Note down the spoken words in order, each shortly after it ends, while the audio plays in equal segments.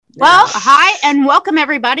Well, hi and welcome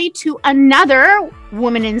everybody to another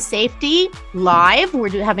Women in Safety Live.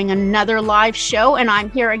 We're having another live show and I'm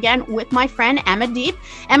here again with my friend Amandeep.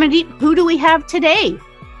 Amandeep, who do we have today?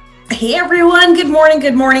 Hey everyone, good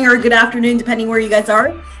morning or good afternoon, depending where you guys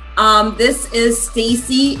are. This is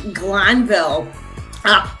Stacey Glanville,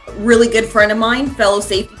 really good friend of mine, fellow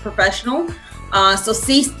safety professional. So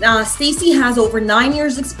Stacey has over 9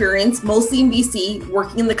 years experience, mostly in BC,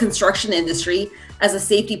 working in the construction industry as a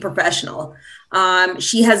safety professional.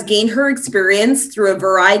 She has gained her experience through a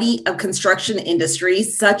variety of construction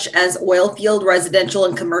industries, such as oil field, residential,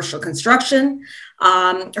 and commercial construction.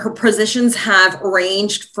 Her positions have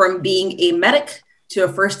ranged from being a medic to a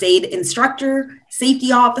first aid instructor,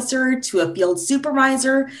 safety officer, to a field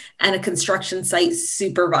supervisor, and a construction site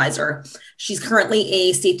supervisor. She's currently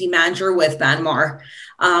a safety manager with Vanmar.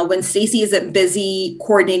 When Stacey isn't busy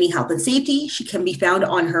coordinating health and safety, she can be found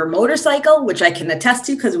on her motorcycle, which I can attest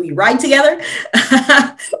to because we ride together,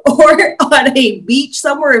 or on a beach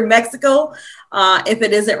somewhere in Mexico if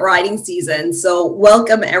it isn't riding season. So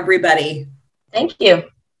welcome, everybody. Thank you.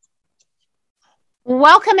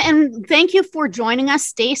 Welcome and thank you for joining us,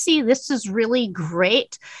 Stacey. This is really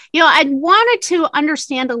great. I wanted to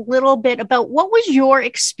understand a little bit about what was your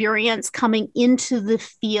experience coming into the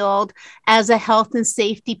field as a health and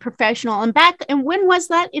safety professional, and when was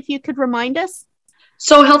that, if you could remind us?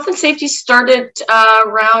 So health and safety started I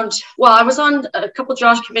was on a couple of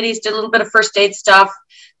jobs committees, did a little bit of first aid stuff,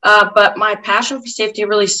 but my passion for safety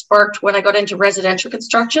really sparked when I got into residential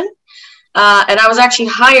construction. And I was actually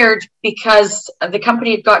hired because the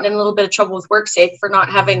company had gotten in a little bit of trouble with WorkSafe for not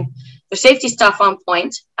having their safety stuff on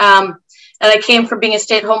point. And I came from being a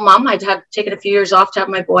stay-at-home mom. I'd had taken a few years off to have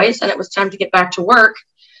my boys, and it was time to get back to work.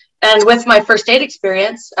 And with my first aid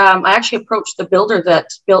experience, I actually approached the builder that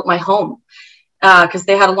built my home because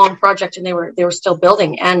they had a long project and they were still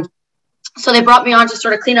building. And so they brought me on to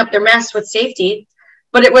sort of clean up their mess with safety.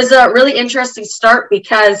 But it was a really interesting start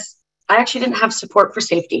because I actually didn't have support for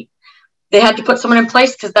safety. They had to put someone in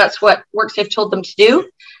place because that's what WorkSafe told them to do.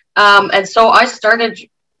 And so I started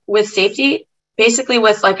with safety, basically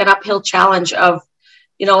with like an uphill challenge of,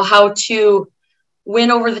 how to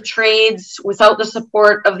win over the trades without the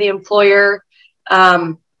support of the employer.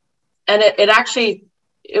 And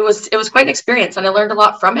it was quite an experience, and I learned a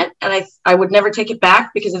lot from it. And I would never take it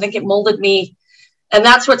back because I think it molded me. And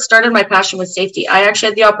that's what started my passion with safety. I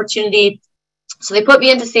actually had the opportunity. So they put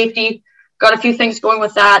me into safety, got a few things going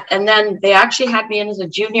with that. And then they actually had me in as a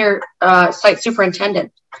junior site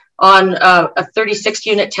superintendent on a 36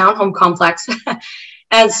 unit townhome complex.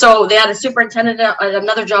 And so they had a superintendent at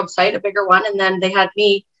another job site, a bigger one. And then they had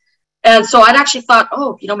me. And so I'd actually thought,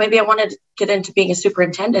 maybe I wanted to get into being a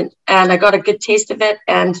superintendent, and I got a good taste of it.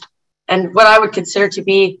 And what I would consider to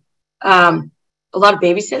be a lot of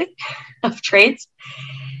babysitting of trades.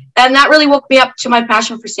 And that really woke me up to my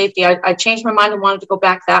passion for safety. I changed my mind and wanted to go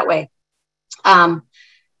back that way.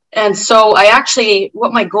 And so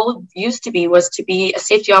what my goal used to be was to be a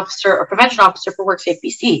safety officer or prevention officer for WorkSafe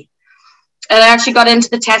BC. And I actually got into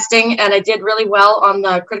the testing and I did really well on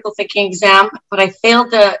the critical thinking exam, but I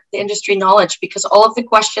failed the industry knowledge because all of the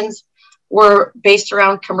questions were based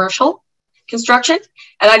around commercial construction.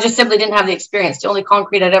 And I just simply didn't have the experience. The only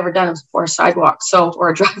concrete I'd ever done was for a sidewalk, or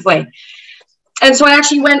a driveway. And so I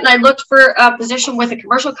actually went and I looked for a position with a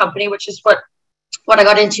commercial company, which is what I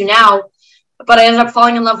got into now. But I ended up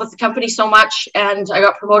falling in love with the company so much, and I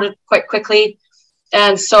got promoted quite quickly.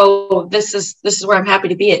 And so this is where I'm happy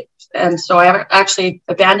to be at. And so I actually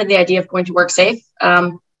abandoned the idea of going to WorkSafe.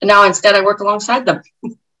 And now instead I work alongside them.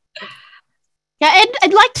 Yeah,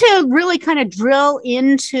 I'd like to really kind of drill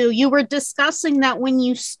into, you were discussing that when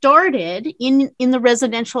you started in the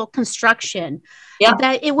residential construction,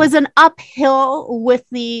 that it was an uphill with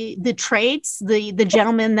the trades, the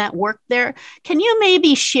gentlemen that worked there. Can you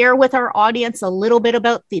maybe share with our audience a little bit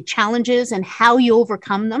about the challenges and how you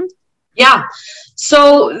overcome them? Yeah,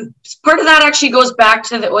 so part of that actually goes back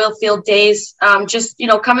to the oil field days,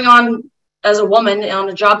 coming on as a woman on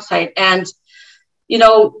a job site. And,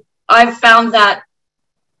 I've found that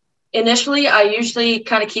initially I usually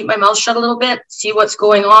kind of keep my mouth shut a little bit, see what's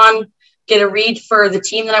going on, get a read for the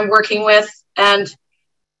team that I'm working with. And,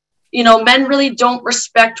 men really don't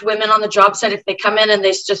respect women on the job site if they come in and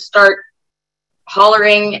they just start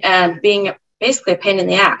hollering and being basically a pain in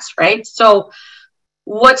the ass, right? So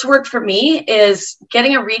what's worked for me is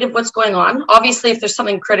getting a read of what's going on. Obviously, if there's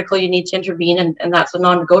something critical, you need to intervene, and that's a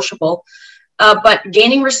non-negotiable. But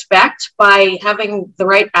gaining respect by having the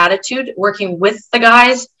right attitude, working with the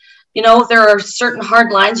guys. There are certain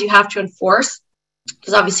hard lines you have to enforce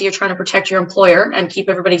because obviously you're trying to protect your employer and keep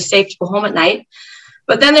everybody safe to go home at night.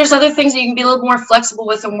 But then there's other things that you can be a little more flexible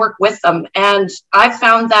with and work with them. And I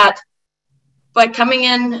found that by coming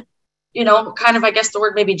in, you know, kind of, I guess the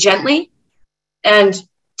word maybe gently, and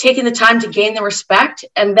taking the time to gain the respect,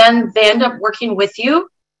 and then they end up working with you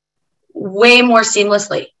way more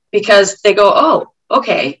seamlessly, because they go, oh,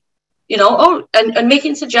 okay, you know, oh, and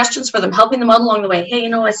making suggestions for them, helping them out along the way. Hey, you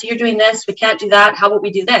know, I see you're doing this. We can't do that. How about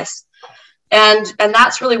we do this? And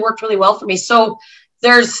that's really worked really well for me. So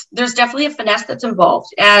there's definitely a finesse that's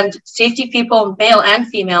involved. And safety people, male and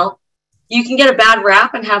female, you can get a bad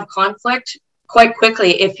rap and have conflict quite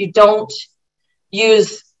quickly if you don't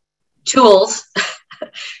use tools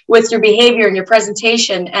with your behavior and your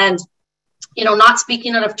presentation, and, you know, not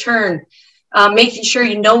speaking out of turn, making sure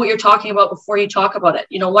you know what you're talking about before you talk about it.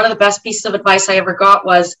 You know, one of the best pieces of advice I ever got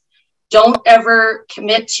was, don't ever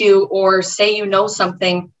commit to or say you know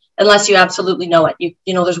something unless you absolutely know it.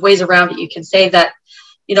 You know, there's ways around it. You can say that,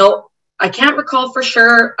 you know, I can't recall for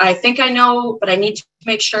sure. I think I know, but I need to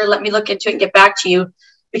make sure. Let me look into it and get back to you.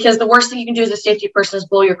 Because the worst thing you can do as a safety person is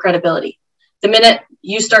blow your credibility. The minute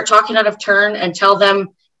you start talking out of turn and tell them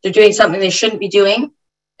they're doing something they shouldn't be doing,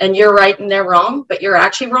 and you're right and they're wrong, but you're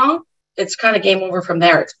actually wrong, it's kind of game over from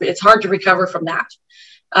there. It's hard to recover from that.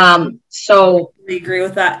 So I agree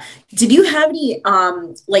with that. Did you have any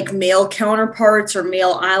like male counterparts or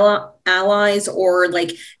male allies, or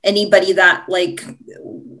like anybody that like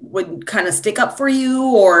would kind of stick up for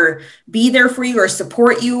you or be there for you or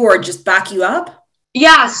support you or just back you up?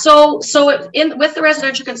 Yeah, so with the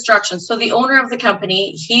residential construction, so the owner of the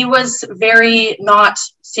company, he was very not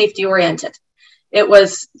safety oriented. It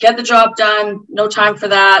was get the job done, no time for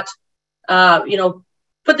that. You know,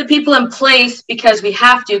 put the people in place because we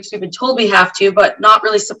have to, because we've been told we have to, but not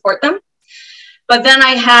really support them. But then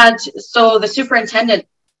I had, so the superintendent,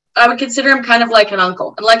 I would consider him kind of like an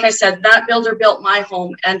uncle. And like I said, that builder built my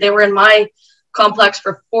home, and they were in my complex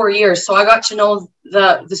for 4 years. So I got to know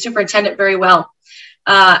the superintendent very well.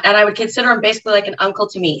 And I would consider him basically like an uncle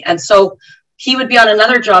to me. And so he would be on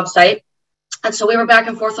another job site. And so we were back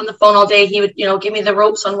and forth on the phone all day. He would, you know, give me the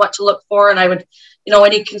ropes on what to look for. And I would, you know,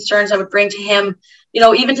 any concerns I would bring to him. You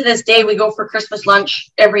know, even to this day, we go for Christmas lunch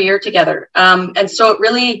every year together. And so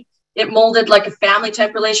it molded like a family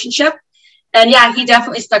type relationship. And yeah, he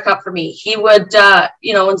definitely stuck up for me. He would,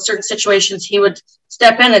 you know, in certain situations, he would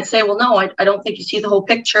step in and say, well, no, I don't think you see the whole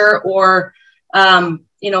picture, or,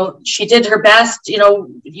 you know, she did her best. You know,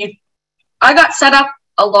 I got set up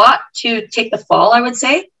a lot to take the fall, I would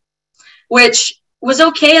say, which was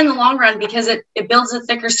okay in the long run because it builds a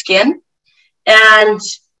thicker skin. And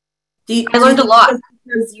I learned a lot.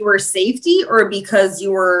 Because you were safety or because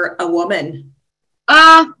you were a woman?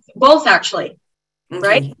 Both actually. Okay.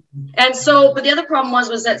 Right. And so, but the other problem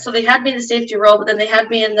was that, so they had me in the safety role, but then they had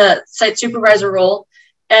me in the site supervisor role.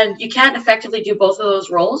 And you can't effectively do both of those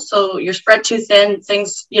roles. So you're spread too thin,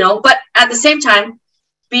 things, you know, but at the same time,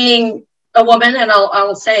 being a woman, and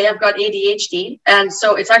I'll say I've got ADHD. And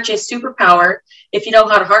so it's actually a superpower if you know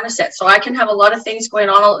how to harness it. So I can have a lot of things going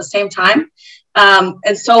on all at the same time.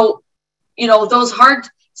 And so, you know, those hard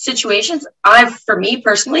situations, for me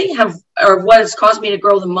personally, are what has caused me to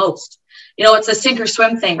grow the most. You know, it's a sink or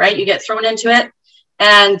swim thing, right? You get thrown into it.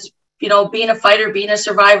 And, you know, being a fighter, being a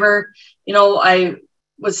survivor, you know, I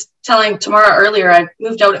was telling Tamara earlier, I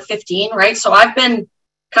moved out at 15, right? So I've been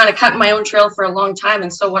kind of cutting my own trail for a long time.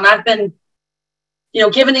 And so when I've been, you know,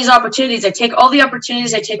 given these opportunities, I take all the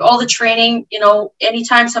opportunities, I take all the training. You know,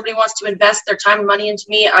 anytime somebody wants to invest their time and money into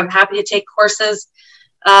me, I'm happy to take courses.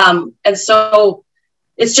 And so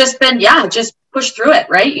it's just been, just push through it,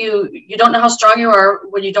 right? You don't know how strong you are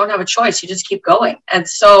when you don't have a choice. You just keep going. And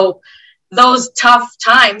so those tough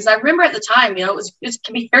times, I remember at the time, you know, it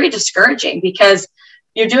can be very discouraging because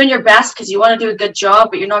you're doing your best because you want to do a good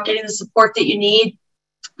job, but you're not getting the support that you need.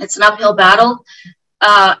 It's an uphill battle.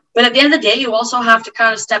 But at the end of the day, you also have to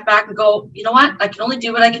kind of step back and go, you know what? I can only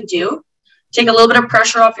do what I can do. Take a little bit of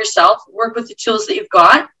pressure off yourself, work with the tools that you've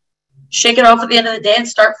got, shake it off at the end of the day and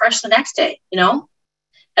start fresh the next day, you know?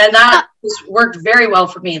 And that has worked very well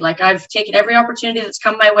for me. Like I've taken every opportunity that's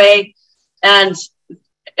come my way, and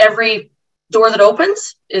every door that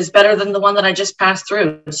opens is better than the one that I just passed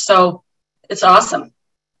through. So it's awesome.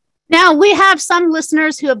 Now, we have some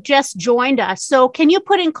listeners who have just joined us. So can you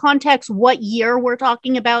put in context what year we're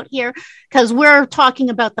talking about here? Because we're talking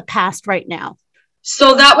about the past right now.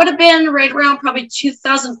 So that would have been right around probably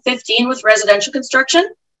 2015 with residential construction.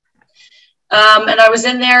 And I was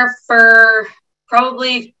in there for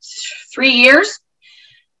probably 3 years.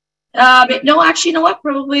 No, actually, you know what?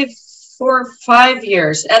 Probably 4 or 5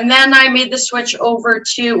 years. And then I made the switch over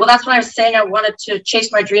to, well, that's when I was saying I wanted to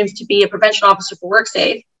chase my dreams to be a prevention officer for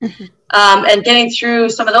WorkSafe. And getting through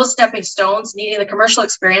some of those stepping stones, needing the commercial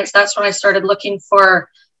experience, that's when I started looking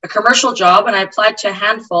for a commercial job, and I applied to a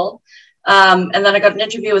handful. And then I got an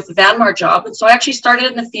interview with the Vanmar job. And so I actually started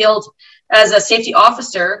in the field as a safety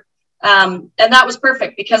officer. And that was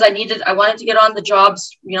perfect because I wanted to get on the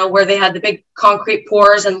jobs, you know, where they had the big concrete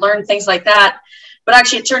pours and learn things like that. But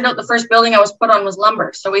actually it turned out the first building I was put on was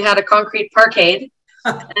lumber. So we had a concrete parkade.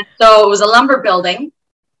 And so it was a lumber building.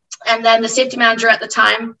 And then the safety manager at the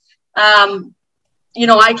time, you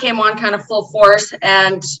know, I came on kind of full force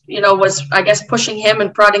and, you know, was, I guess, pushing him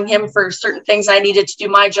and prodding him for certain things I needed to do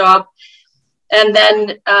my job. And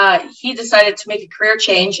then he decided to make a career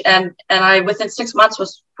change. And I, within 6 months,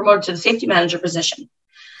 was promoted to the safety manager position.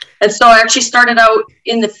 And so I actually started out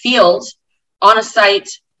in the field on a site,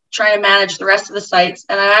 trying to manage the rest of the sites.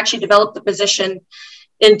 And I actually developed the position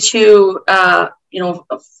into, you know,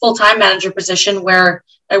 a full-time manager position where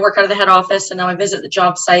I work out of the head office and now I visit the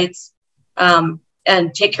job sites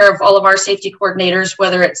and take care of all of our safety coordinators,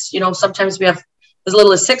 whether it's, you know, sometimes we have as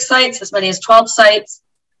little as 6 sites, as many as 12 sites.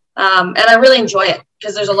 And I really enjoy it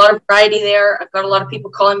because there's a lot of variety there. I've got a lot of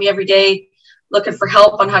people calling me every day looking for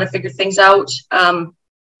help on how to figure things out.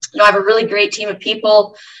 You know, I have a really great team of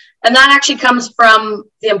people, and that actually comes from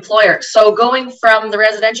the employer. So going from the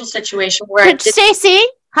residential situation where Stacey,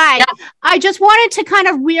 hi. Yeah. I just wanted to kind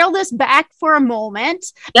of reel this back for a moment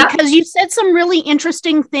because you said some really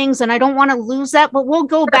interesting things and I don't want to lose that, but we'll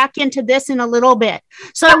go back into this in a little bit.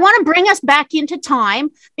 So I want to bring us back into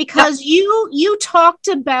time because you talked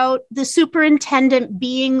about the superintendent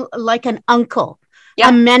being like an uncle.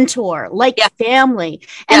 A mentor, like family.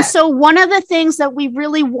 And so one of the things that we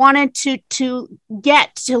really wanted to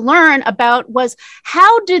get to learn about was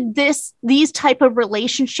how did these type of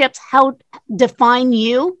relationships help define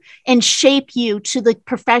you and shape you to the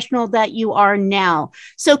professional that you are now?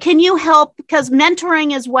 So can you help, because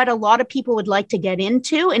mentoring is what a lot of people would like to get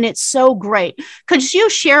into, and it's so great. Could you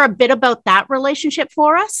share a bit about that relationship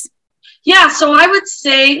for us? Yeah, so I would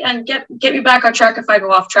say, and get me back on track if I go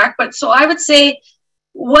off track, but so I would say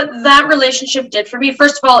what that relationship did for me,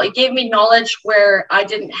 first of all, it gave me knowledge where I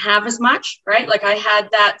didn't have as much, right? Like I had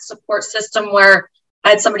that support system where I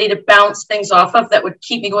had somebody to bounce things off of that would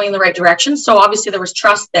keep me going in the right direction. So obviously there was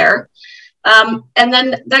trust there. And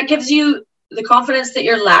then that gives you the confidence that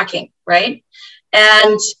you're lacking, right?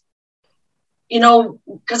 And, you know,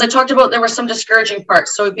 because I talked about there were some discouraging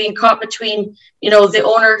parts. So being caught between, you know, the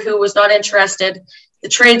owner who was not interested, the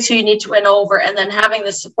trades who you need to win over, and then having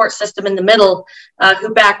the support system in the middle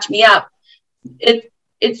who backed me up. It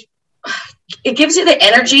gives you the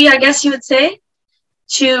energy, I guess you would say,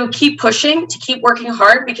 to keep pushing, to keep working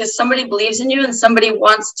hard because somebody believes in you and somebody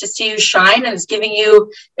wants to see you shine and is giving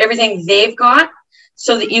you everything they've got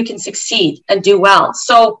so that you can succeed and do well.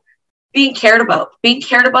 So being cared about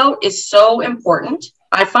is so important,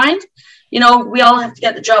 I find. You know, we all have to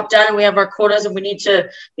get the job done and we have our quotas and we need to,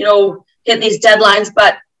 you know, hit these deadlines,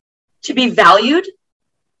 but to be valued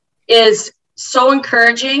is so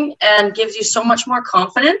encouraging and gives you so much more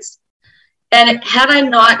confidence. And had I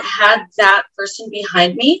not had that person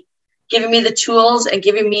behind me, giving me the tools and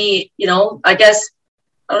giving me, you know, I guess,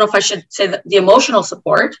 I don't know if I should say the emotional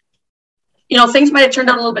support, you know, things might have turned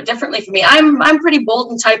out a little bit differently for me. I'm pretty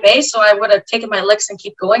bold and type A, so I would have taken my licks and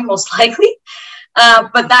keep going most likely.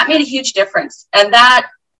 But that made a huge difference. And that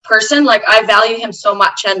person, like I value him so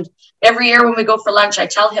much. And every year when we go for lunch, I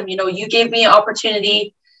tell him, you know, you gave me an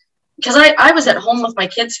opportunity because I was at home with my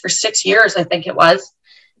kids for 6 years, I think it was.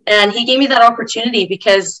 And he gave me that opportunity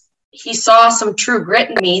because he saw some true grit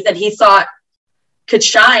in me that he thought could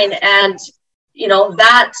shine. And, you know,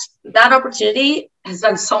 that opportunity has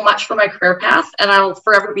done so much for my career path. And I will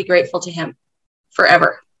forever be grateful to him.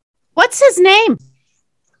 Forever. What's his name?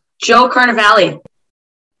 Joe Carnevale.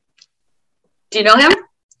 Do you know him?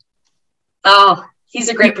 Oh, he's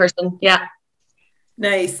a great person. Yeah.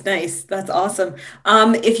 Nice. That's awesome.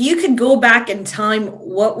 If you could go back in time,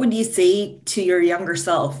 what would you say to your younger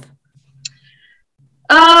self?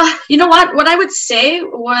 You know what I would say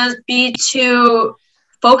would be to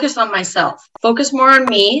focus on myself, focus more on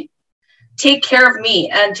me, take care of me.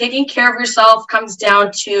 And taking care of yourself comes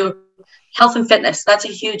down to health and fitness. That's a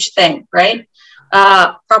huge thing, right?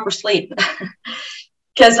 Proper sleep.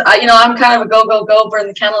 Because, you know, I'm kind of a go, burn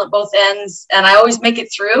the candle at both ends, and I always make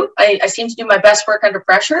it through. I seem to do my best work under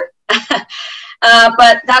pressure.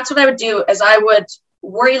 But that's what I would do, is I would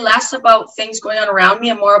worry less about things going on around me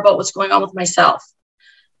and more about what's going on with myself.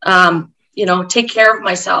 You know, take care of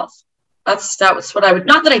myself. That was what I would,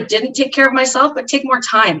 not that I didn't take care of myself, but take more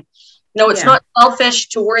time. No, it's not selfish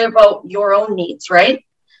to worry about your own needs, right?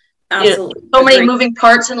 Absolutely. So many moving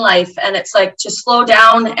parts in life, and it's like, just slow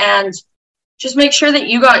down and just make sure that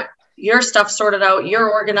you got your stuff sorted out, you're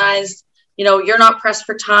organized, you're not pressed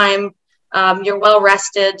for time, you're well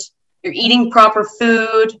rested, you're eating proper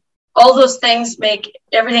food. All those things make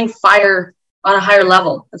everything fire on a higher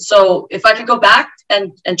level. And so if I could go back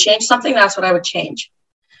and change something, that's what I would change.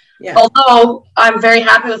 Yeah. Although I'm very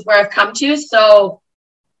happy with where I've come to, so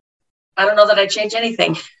I don't know that I'd change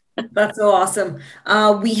anything. That's so awesome.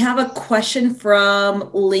 We have a question from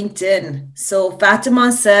LinkedIn. So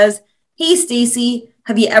Fatima says, hey, Stacey,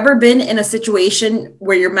 have you ever been in a situation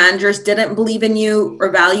where your managers didn't believe in you or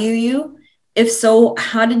value you? If so,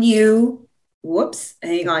 how did you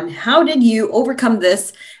overcome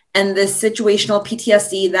this and this situational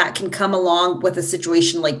PTSD that can come along with a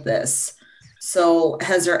situation like this? So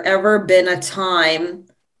has there ever been a time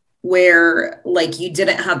where like you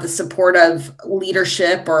didn't have the support of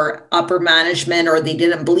leadership or upper management, or they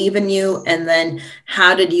didn't believe in you? And then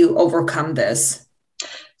how did you overcome this?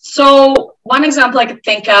 So one example I could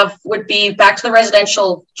think of would be back to the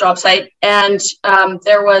residential job site. And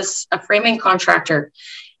there was a framing contractor,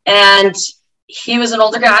 and he was an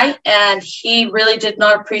older guy, and he really did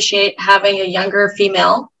not appreciate having a younger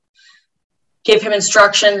female give him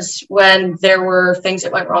instructions when there were things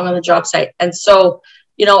that went wrong on the job site. And so,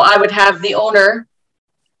 I would have the owner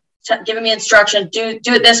giving me instruction, do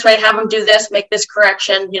it this way, have him do this, make this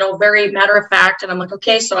correction, very matter of fact. And I'm like,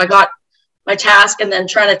 okay, so I got my task, and then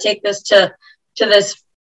trying to take this to this,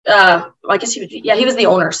 I guess he was the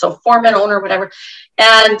owner. So foreman, owner, whatever.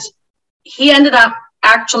 And he ended up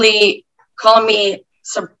actually calling me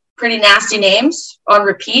some pretty nasty names on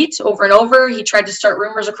repeat over and over. He tried to start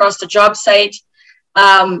rumors across the job site.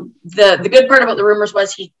 The good part about the rumors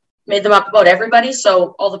was he made them up about everybody.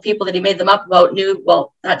 So all the people that he made them up about knew,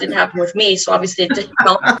 well, that didn't happen with me. So obviously it didn't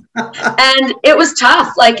help. And it was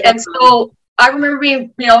tough. And so I remember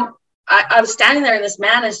being, I was standing there, and this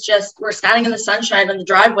man we're standing in the sunshine in the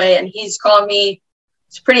driveway, and he's calling me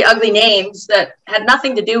some pretty ugly names that had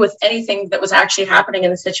nothing to do with anything that was actually happening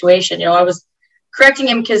in the situation. I was correcting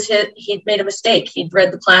him because he'd made a mistake. He'd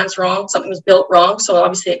read the plans wrong. Something was built wrong. So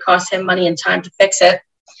obviously it cost him money and time to fix it.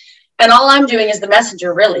 And all I'm doing is the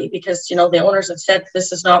messenger, really, because, the owners have said,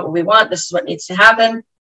 this is not what we want. This is what needs to happen.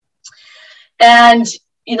 And,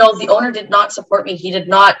 the owner did not support me. He did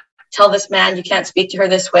not tell this man, you can't speak to her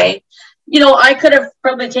this way. I could have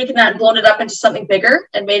probably taken that and blown it up into something bigger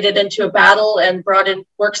and made it into a battle and brought in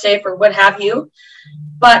WorkSafe or what have you.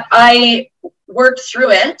 But I worked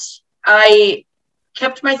through it. I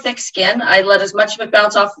kept my thick skin. I let as much of it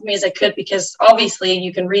bounce off of me as I could, because obviously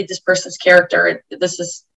you can read this person's character. This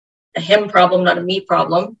is a him problem, not a me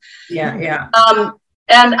problem. Yeah.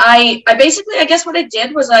 And I basically, I guess what I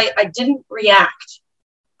did was I didn't react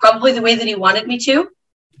probably the way that he wanted me to.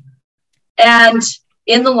 And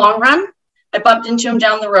in the long run, I bumped into him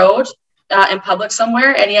down the road in public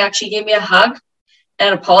somewhere, and he actually gave me a hug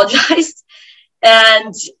and apologized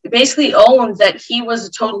and basically owned that he was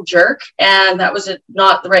a total jerk, and that was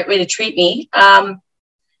not the right way to treat me.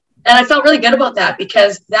 And I felt really good about that,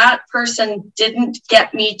 because that person didn't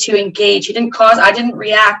get me to engage. I didn't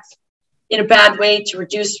react in a bad way to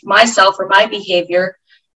reduce myself or my behavior.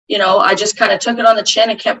 I just kind of took it on the chin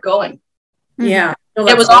and kept going. Yeah.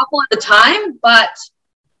 It was awful at the time, but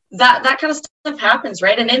that kind of stuff happens,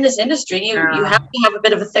 right? And in this industry, you have to have a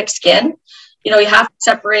bit of a thick skin. You have to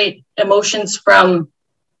separate emotions from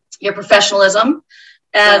your professionalism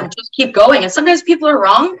and just keep going. And sometimes people are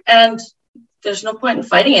wrong, and there's no point in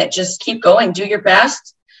fighting it. Just keep going, do your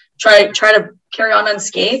best, try to carry on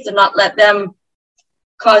unscathed, and not let them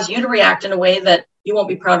cause you to react in a way that you won't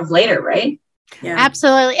be proud of later, right? Yeah,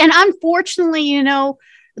 absolutely. And unfortunately,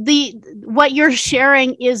 what you're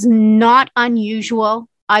sharing is not unusual.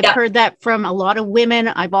 I've heard that from a lot of women.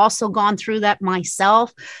 I've also gone through that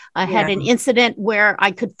myself. I had an incident where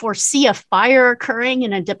I could foresee a fire occurring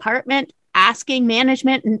in a department, asking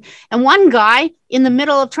management. And one guy, in the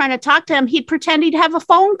middle of trying to talk to him, he'd pretend he'd have a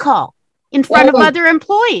phone call in front of other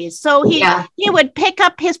employees. So he would pick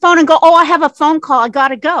up his phone and go, oh, I have a phone call. I got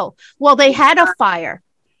to go. Well, they had a fire,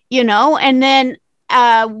 and then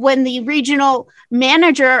when the regional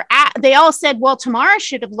manager, they all said, well, Tamara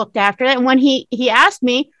should have looked after that. And when he asked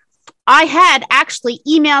me, I had actually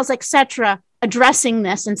emails, etc., addressing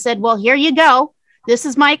this, and said, well, here you go. This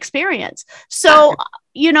is my experience. So,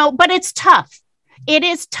 but it's tough. It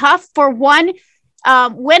is tough for one.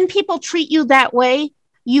 When people treat you that way,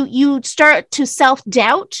 you start to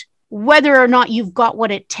self-doubt whether or not you've got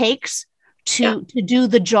what it takes to do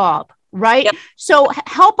the job. right? Yep. So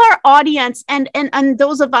help our audience and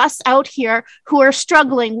those of us out here who are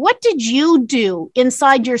struggling. What did you do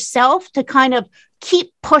inside yourself to kind of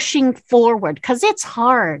keep pushing forward? Because it's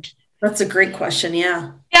hard. That's a great question.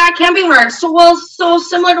 Yeah. Yeah, it can be hard. So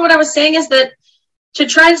similar to what I was saying is that to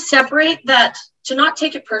try and separate that, to not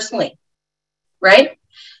take it personally, right?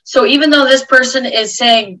 So even though this person is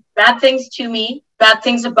saying bad things to me, bad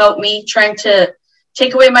things about me, trying to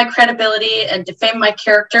take away my credibility and defame my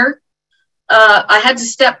character, I had to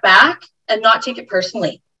step back and not take it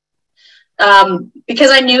personally. Because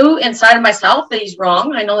I knew inside of myself that he's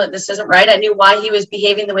wrong. I know that this isn't right. I knew why he was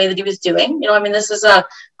behaving the way that he was doing. You know, I mean, this is a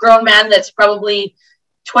grown man that's probably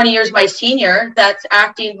 20 years my senior that's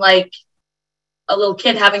acting like a little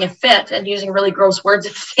kid having a fit and using really gross words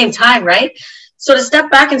at the same time, right? So to step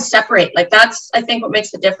back and separate, like that's, I think what makes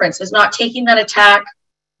the difference is not taking that attack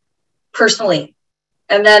personally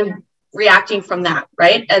and then reacting from that,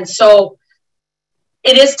 right? And so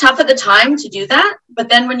it is tough at the time to do that, but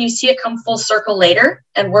then when you see it come full circle later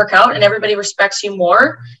and work out and everybody respects you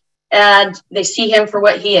more and they see him for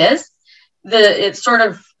what he is, it's sort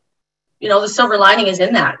of, you know, the silver lining is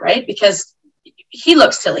in that, right? Because he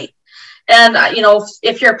looks silly. And, you know,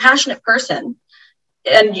 if you're a passionate person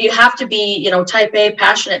and you have to be, you know, type A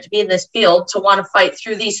passionate to be in this field, to want to fight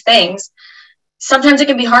through these things, sometimes it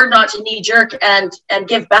can be hard not to knee jerk and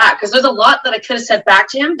give back, because there's a lot that I could have said back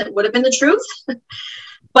to him that would have been the truth,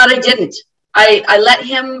 but I didn't. I let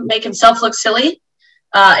him make himself look silly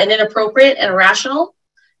and inappropriate and irrational.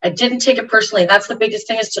 I didn't take it personally. That's the biggest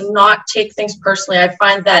thing, is to not take things personally. I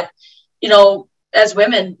find that, you know, as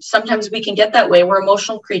women, sometimes we can get that way. We're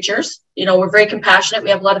emotional creatures. You know, we're very compassionate. We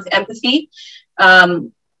have a lot of empathy.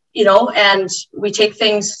 You know, and we take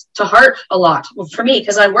things to heart a lot. Well, for me,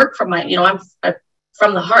 because I work from my, you know, I'm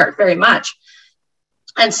from the heart very much.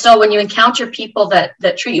 And so when you encounter people that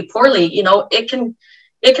treat you poorly, you know, it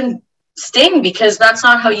can sting, because that's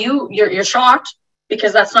not how you're shocked,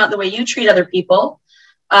 because that's not the way you treat other people.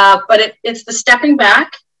 But it's the stepping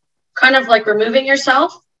back, kind of like removing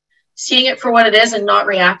yourself, seeing it for what it is and not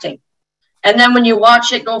reacting. And then when you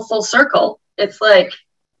watch it go full circle, it's like,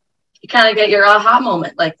 you kind of get your aha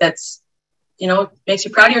moment. Like, that's, you know, makes you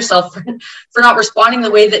proud of yourself for not responding the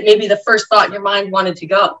way that maybe the first thought in your mind wanted to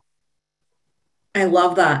go. I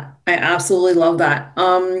love that. I absolutely love that.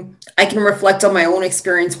 I can reflect on my own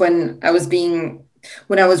experience when I was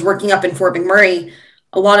working up in Fort McMurray.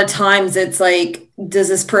 A lot of times it's like, does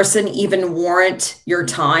this person even warrant your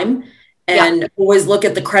time? And always look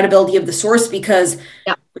at the credibility of the source, because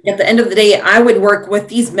at the end of the day, I would work with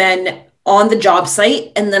these men on the job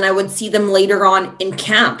site, and then I would see them later on in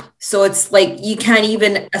camp. So it's like, you can't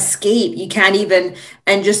even escape. You can't even,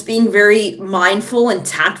 and just being very mindful and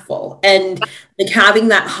tactful, and like having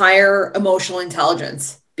that higher emotional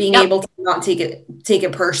intelligence, being able to not take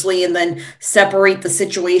it personally, and then separate the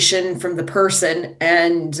situation from the person.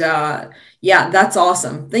 And that's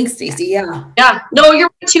awesome. Thanks, Stacey. Yeah, no,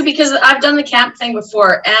 you're right too, because I've done the camp thing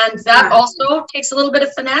before, and that also takes a little bit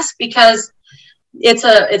of finesse, because it's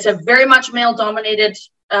a very much male dominated,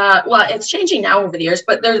 well, it's changing now over the years,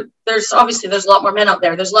 but there's obviously a lot more men out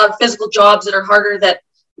there. There's a lot of physical jobs that are harder, that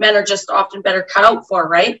men are just often better cut out for,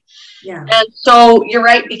 right? Yeah. And so you're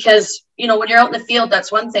right, because, you know, when you're out in the field,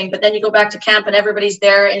 that's one thing, but then you go back to camp and everybody's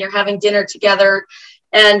there and you're having dinner together,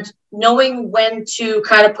 and knowing when to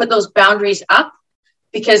kind of put those boundaries up,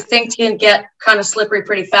 because things can get kind of slippery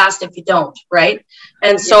pretty fast if you don't, right?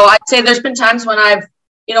 And so I'd say there's been times when I've,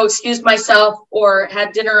 you know, excused myself or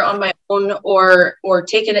had dinner on my own, or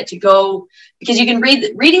taken it to go, because you can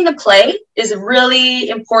reading the play is really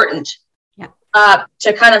important.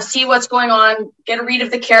 To kind of see what's going on, get a read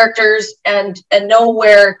of the characters, and know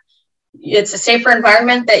where it's a safer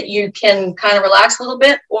environment that you can kind of relax a little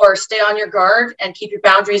bit, or stay on your guard and keep your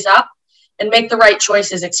boundaries up and make the right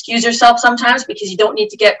choices. Excuse yourself sometimes, because you don't need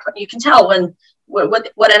to you can tell when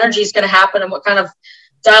what energy is going to happen and what kind of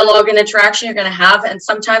dialogue and interaction you're going to have. And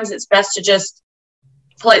sometimes it's best to just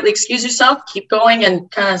politely excuse yourself, keep going,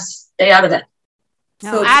 and kind of stay out of it.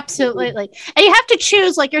 No, absolutely. And you have to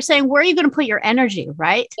choose, like you're saying, where are you going to put your energy,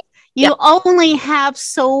 right? You only have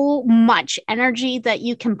so much energy that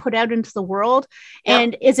you can put out into the world.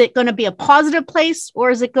 And is it going to be a positive place,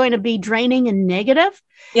 or is it going to be draining and negative?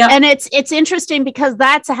 And it's interesting, because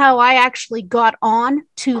that's how I actually got on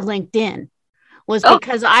to LinkedIn, was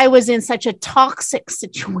because I was in such a toxic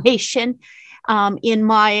situation in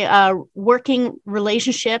my working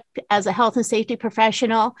relationship as a health and safety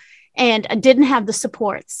professional, and I didn't have the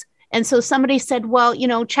supports. And so somebody said, well,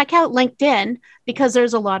 check out LinkedIn because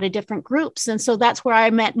there's a lot of different groups. And so that's where I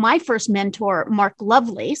met my first mentor, Mark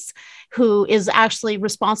Lovelace, who is actually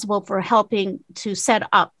responsible for helping to set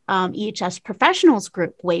up EHS professionals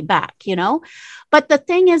group way back, But the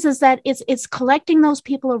thing is that it's collecting those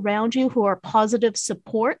people around you who are positive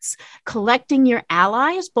supports, collecting your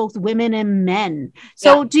allies, both women and men.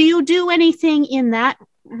 So do you do anything in that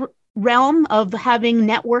realm of having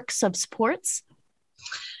networks of supports?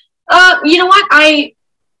 You know what? I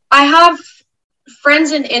have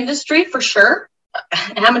friends in industry for sure.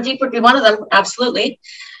 Amandeep would be one of them. Absolutely.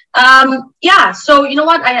 So you know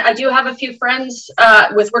what, I do have a few friends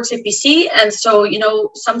with WorkSafe BC, and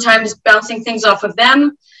so sometimes bouncing things off of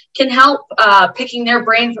them can help, picking their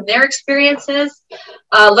brain from their experiences,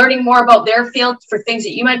 learning more about their field for things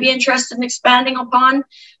that you might be interested in expanding upon,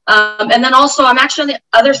 and then also I'm actually on the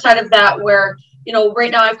other side of that where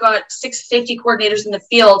right now I've got 6 safety coordinators in the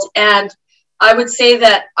field, and I would say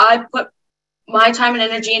that I put my time and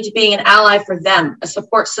energy into being an ally for them, a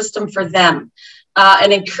support system for them.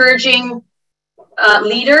 An encouraging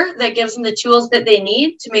leader that gives them the tools that they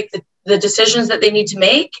need to make the decisions that they need to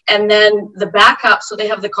make, and then the backup so they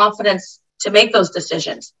have the confidence to make those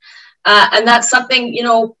decisions. And that's something,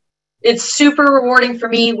 it's super rewarding for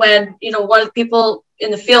me when, one of the people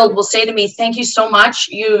in the field will say to me, thank you so much.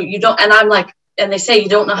 You don't, and I'm like, and they say, you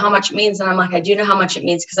don't know how much it means. And I'm like, I do know how much it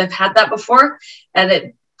means because I've had that before. And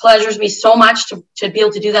it pleasures me so much to be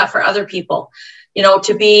able to do that for other people,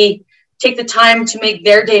 take the time to make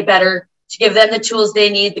their day better, to give them the tools they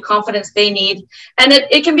need, the confidence they need. And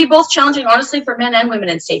it can be both challenging, honestly, for men and women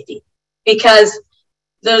in safety, because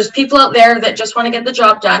there's people out there that just want to get the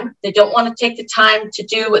job done. They don't want to take the time to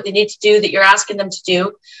do what they need to do that you're asking them to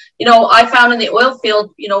do. I found in the oil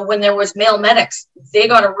field, when there was male medics, they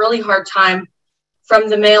got a really hard time from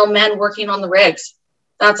the male men working on the rigs.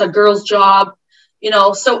 That's a girl's job,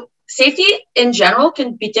 so safety in general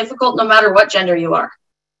can be difficult no matter what gender you are,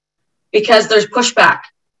 because there's pushback.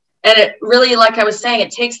 And it really, like I was saying,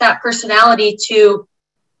 it takes that personality to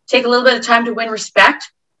take a little bit of time to win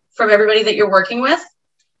respect from everybody that you're working with,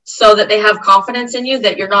 so that they have confidence in you,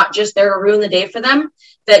 that you're not just there to ruin the day for them,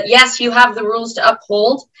 that yes, you have the rules to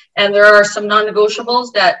uphold, and there are some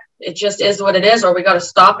non-negotiables that it just is what it is, or we got to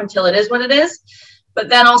stop until it is what it is. But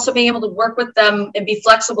then also being able to work with them and be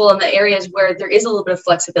flexible in the areas where there is a little bit of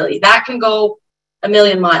flexibility. That can go a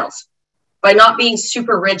million miles by not being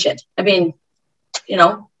super rigid. I mean,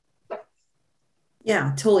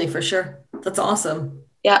 Yeah, totally, for sure. That's awesome.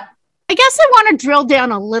 Yeah. I guess I want to drill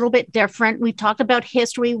down a little bit different. We've talked about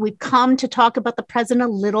history. We've come to talk about the present a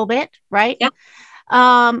little bit, right? Yeah.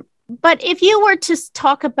 But if you were to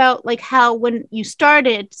talk about like how when you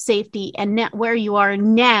started safety and where you are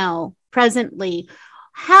now, presently,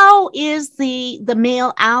 how is the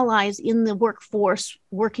male allies in the workforce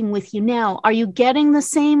working with you now? Are you getting the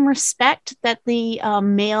same respect that the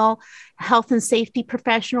male health and safety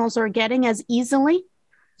professionals are getting as easily?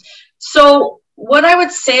 So what I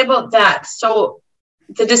would say about that, so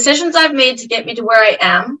the decisions I've made to get me to where I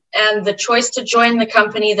am and the choice to join the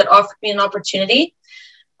company that offered me an opportunity,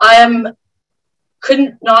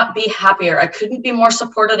 couldn't not be happier. I couldn't be more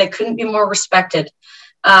supported. I couldn't be more respected.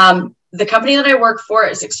 The company that I work for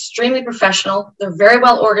is extremely professional. They're very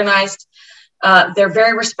well organized. They're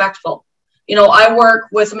very respectful. I work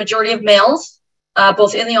with a majority of males,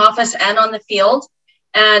 both in the office and on the field.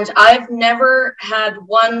 And I've never had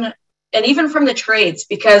one, and even from the trades,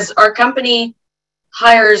 because our company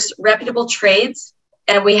hires reputable trades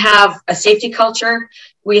and we have a safety culture.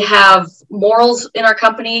 We have morals in our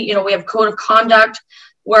company. We have code of conduct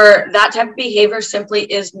where that type of behavior simply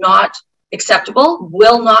is not acceptable,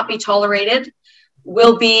 will not be tolerated,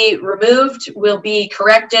 will be removed, will be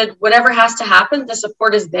corrected, whatever has to happen, the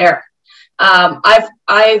support is there. I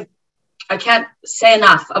can't say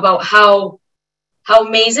enough about how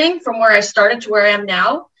amazing from where I started to where I am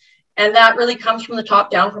now. And that really comes from the top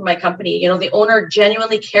down from my company. The owner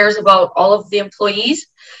genuinely cares about all of the employees.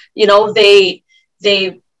 They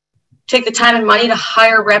take the time and money to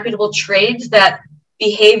hire reputable trades that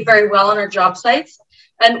behave very well on our job sites.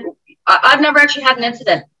 And I've never actually had an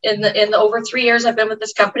incident in the over 3 years I've been with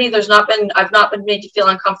this company. I've not been made to feel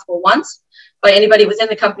uncomfortable once by anybody within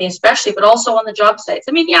the company, especially, but also on the job sites.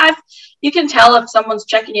 I mean, yeah, you can tell if someone's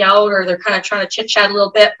checking you out or they're kind of trying to chit chat a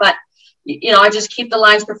little bit, but I just keep the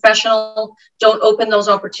lines professional. Don't open those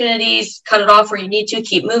opportunities, cut it off where you need to,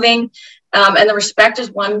 keep moving. And the respect is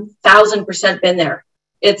 1000% been there.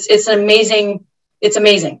 It's amazing. It's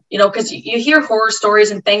amazing, because you hear horror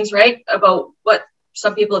stories and things, right, about what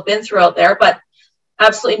some people have been through out there, but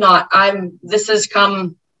absolutely not. This has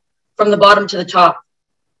come from the bottom to the top.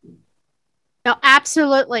 No,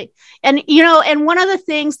 absolutely. And, and one of the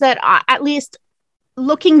things that at least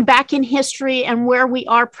looking back in history and where we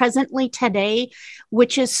are presently today,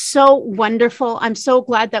 which is so wonderful, I'm so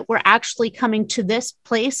glad that we're actually coming to this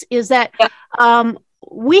place, is that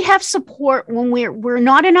we have support when we're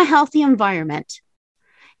not in a healthy environment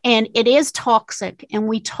and it is toxic, and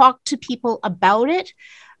we talk to people about it.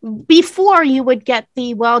 Before, you would get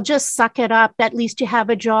well, just suck it up, at least you have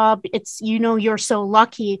a job, it's, you're so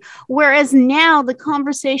lucky. Whereas now the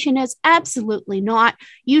conversation is absolutely not.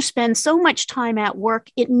 You spend so much time at work,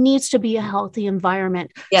 it needs to be a healthy environment.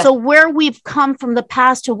 Yes. So where we've come from the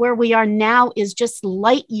past to where we are now is just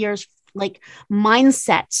light years like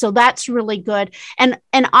mindset. So that's really good. And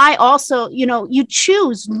I also, you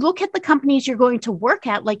choose, look at the companies you're going to work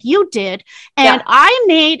at like you did. And I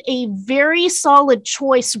made a very solid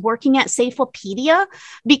choice working at Safeopedia,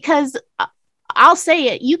 because I'll say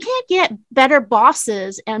it, you can't get better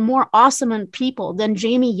bosses and more awesome people than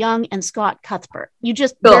Jamie Young and Scott Cuthbert.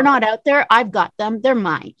 They're not out there. I've got them. They're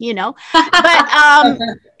mine, but,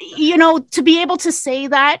 to be able to say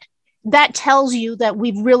that tells you that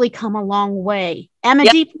we've really come a long way.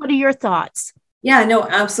 Amandeep, what are your thoughts? Yeah, no,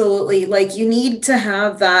 absolutely. Like, you need to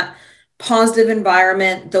have that positive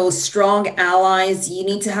environment, those strong allies. You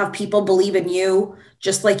need to have people believe in you,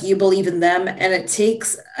 just like you believe in them. And it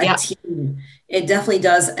takes a team. It definitely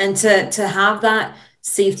does. And to have that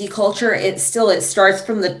safety culture, it starts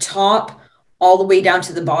from the top all the way down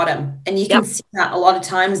to the bottom. And you can see that a lot of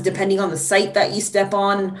times, depending on the site that you step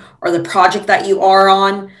on or the project that you are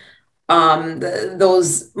on. That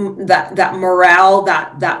morale,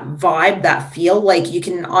 that vibe, that feel, like you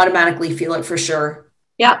can automatically feel it for sure.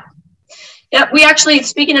 Yeah. We actually,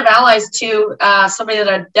 speaking of allies too, somebody that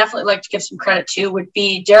I'd definitely like to give some credit to would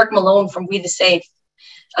be Derek Malone from We the Safe.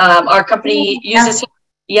 Our company uses,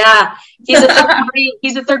 he's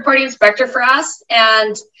a third party inspector for us.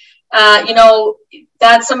 And,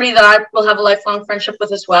 that's somebody that I will have a lifelong friendship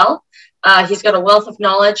with as well. He's got a wealth of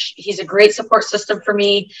knowledge. He's a great support system for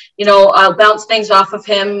me. I'll bounce things off of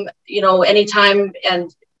him, anytime.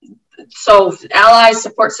 And so allies,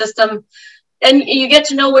 support system, and you get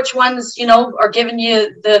to know which ones, are giving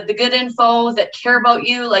you the good info, that care about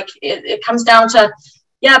you. Like it comes down to,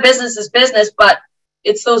 business is business, but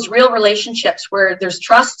it's those real relationships where there's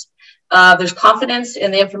trust, there's confidence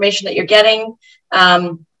in the information that you're getting.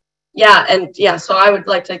 So I would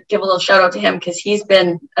like to give a little shout out to him, because he's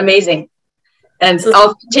been amazing, and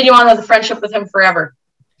I'll continue on with a friendship with him forever.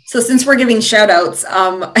 So since we're giving shout outs,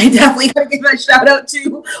 I definitely got to give a shout out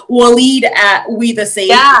to Waleed at We the Safe.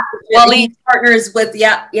 Yeah, Waleed partners with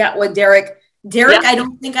with Derek. I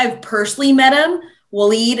don't think I've personally met him.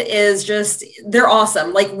 Waleed is they're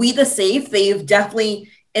awesome. Like We the Safe, they've definitely,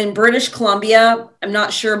 in British Columbia, I'm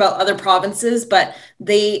not sure about other provinces, but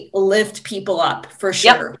they lift people up for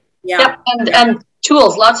sure. And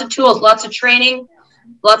tools, lots of training,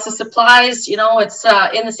 lots of supplies. It's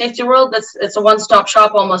in the safety world, it's a one-stop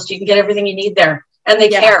shop almost. You can get everything you need there, and they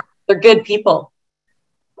care. They're good people.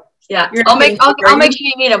 I'll make sure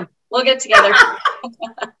you meet them. We'll get together.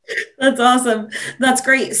 That's awesome. That's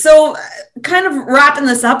great. So kind of wrapping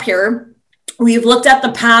this up here, we've looked at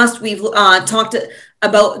the past, we've talked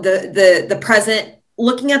about the present,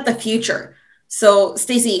 looking at the future. So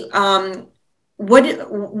Stacey, what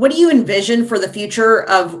do you envision for the future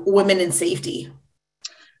of women in safety?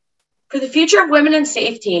 For the future of women in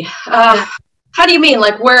safety, how do you mean?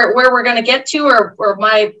 Like where we're going to get to, or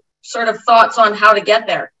my sort of thoughts on how to get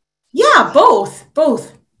there? Yeah, both.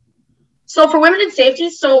 So for women in safety,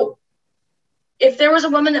 so if there was a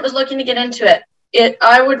woman that was looking to get into it,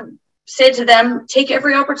 I would say to them, take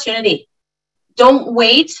every opportunity. Don't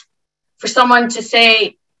wait for someone to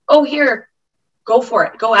say, oh, here, go for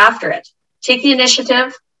it, go after it. Take the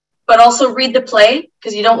initiative, but also read the play,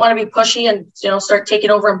 because you don't want to be pushy and start taking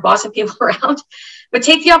over and bossing people around. But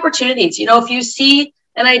take the opportunities. If you see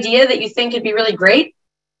an idea that you think would be really great,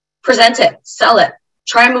 present it, sell it,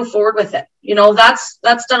 try and move forward with it.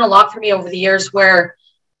 That's done a lot for me over the years, where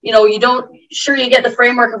you get the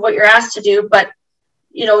framework of what you're asked to do, but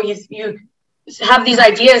you have these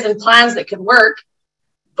ideas and plans that could work,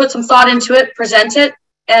 put some thought into it, present it,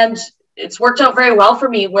 and it's worked out very well for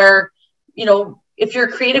me, where if you're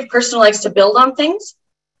a creative person who likes to build on things,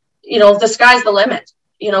 the sky's the limit.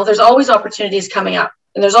 There's always opportunities coming up,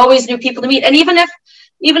 and there's always new people to meet. And even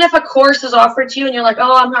if a course is offered to you and you're like,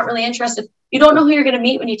 oh, I'm not really interested, you don't know who you're going to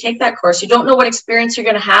meet when you take that course. You don't know what experience you're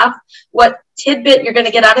going to have, what tidbit you're going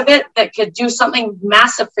to get out of it that could do something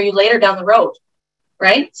massive for you later down the road,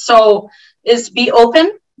 right? So is be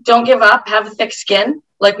open, don't give up, have a thick skin.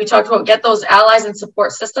 Like we talked about, get those allies and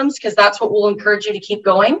support systems, because that's what will encourage you to keep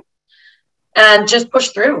going. and just push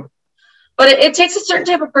through. But it takes a certain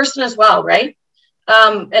type of person as well, right?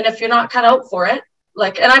 And if you're not cut out for it,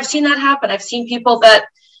 like, and I've seen that happen. I've seen people that,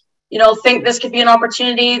 you know, think this could be an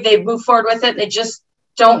opportunity. They move forward with it. They just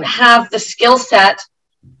don't have the skill set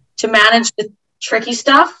to manage the tricky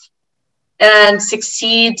stuff and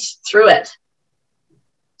succeed through it.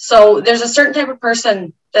 So there's a certain type of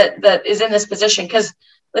person that is in this position, because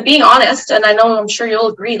being honest, and I know, I'm sure you'll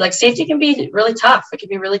agree, like safety can be really tough. It can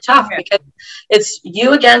be really tough because it's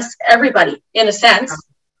you against everybody in a sense.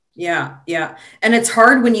 Yeah. Yeah. And it's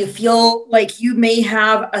hard when you feel like you may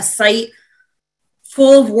have a site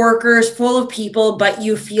full of workers, full of people, but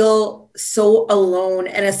you feel so alone.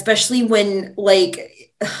 And especially when,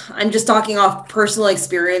 like, I'm just talking off personal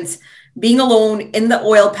experience, being alone in the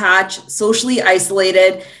oil patch, socially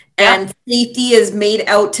isolated, and safety is made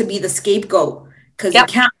out to be the scapegoat. Because you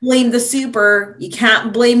can't blame the super, you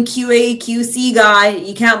can't blame QA, QC guy,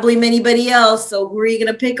 you can't blame anybody else. So who are you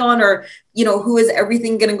going to pick on, or, you know, who is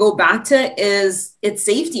everything going to go back to? Is it's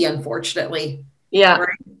safety, unfortunately. Yeah.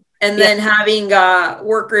 Right? And then having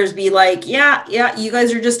workers be like, yeah, you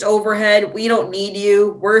guys are just overhead. We don't need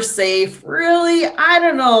you. We're safe. Really? I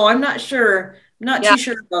don't know. I'm not sure. I'm not too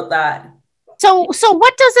sure about that. So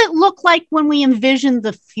what does it look like when we envision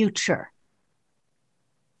the future?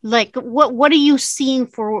 Like what are you seeing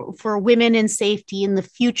for women in safety, in the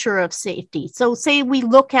future of safety? So say we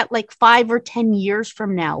look at like 5 or 10 years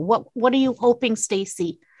from now, what are you hoping,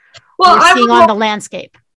 Stacey, we're seeing on the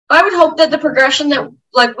landscape? I would hope that the progression that,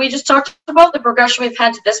 like we just talked about, the progression we've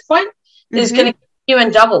had to this point is going to continue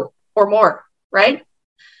and double or more, right?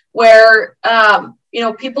 Where, you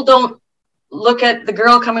know, people don't look at the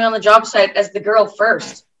girl coming on the job site as the girl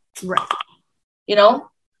first. Right. You know,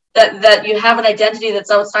 that you have an identity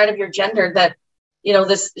that's outside of your gender, that, you know,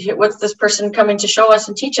 what's this person coming to show us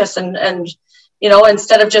and teach us, and you know,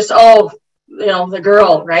 instead of just, oh, you know, the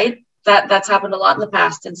girl, right? That's happened a lot in the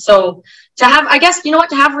past. And so to have, I guess, you know what,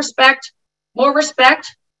 to have respect, more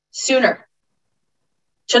respect sooner,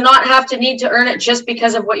 to not have to need to earn it just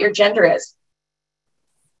because of what your gender is.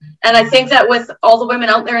 And I think that with all the women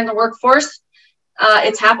out there in the workforce,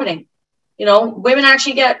 it's happening. You know, women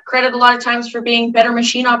actually get credit a lot of times for being better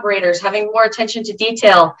machine operators, having more attention to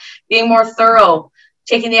detail, being more thorough,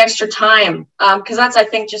 taking the extra time. Because that's, I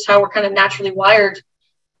think, just how we're kind of naturally wired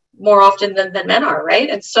more often than men are, right?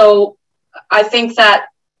 And so I think that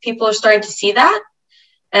people are starting to see that.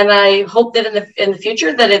 And I hope that in the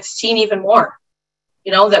future that it's seen even more,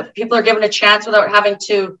 you know, that people are given a chance without having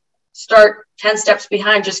to start 10 steps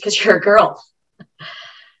behind just because you're a girl.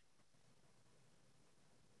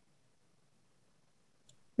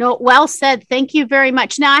 No, well said. Thank you very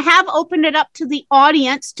much. Now, I have opened it up to the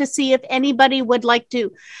audience to see if anybody would like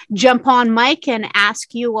to jump on mic and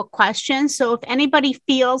ask you a question. So if anybody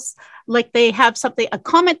feels like they have something, a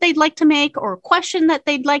comment they'd like to make or a question that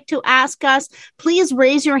they'd like to ask us, please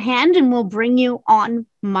raise your hand and we'll bring you on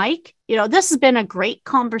mic. You know, this has been a great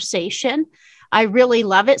conversation. I really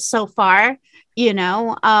love it so far. You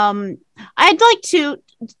know, I'd like to,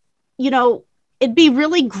 you know, it'd be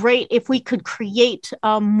really great if we could create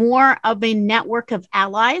more of a network of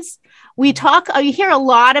allies. You hear a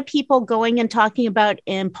lot of people going and talking about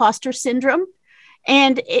imposter syndrome,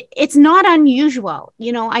 and it's not unusual.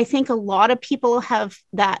 You know, I think a lot of people have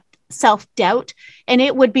that self-doubt, and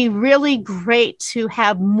it would be really great to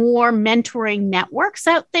have more mentoring networks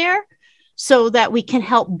out there so that we can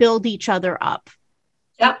help build each other up.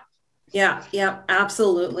 Yep. Yeah,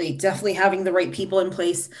 absolutely. Definitely having the right people in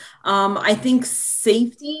place. I think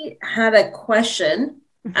safety had a question.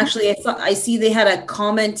 Actually, I see they had a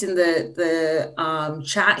comment in the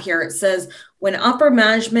chat here. It says, when upper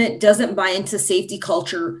management doesn't buy into safety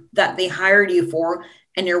culture that they hired you for,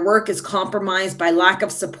 and your work is compromised by lack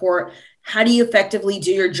of support, how do you effectively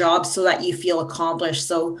do your job so that you feel accomplished?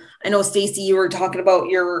 So I know, Stacey, you were talking about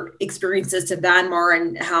your experiences to Vanmar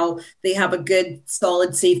and how they have a good,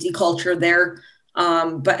 solid safety culture there.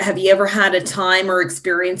 But have you ever had a time or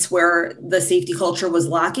experience where the safety culture was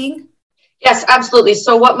lacking? Yes, absolutely.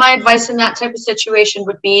 So what my advice in that type of situation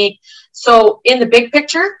would be, so in the big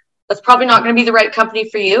picture, that's probably not going to be the right company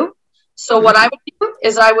for you. So what I would do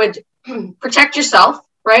is I would protect yourself.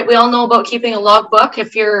 Right? We all know about keeping a logbook.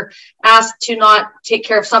 If you're asked to not take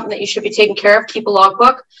care of something that you should be taking care of, keep a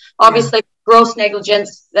logbook. Obviously, gross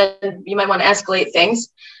negligence, then you might want to escalate things.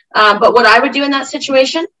 But what I would do in that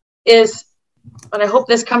situation is, and I hope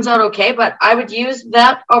this comes out okay, but I would use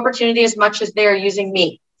that opportunity as much as they're using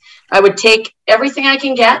me. I would take everything I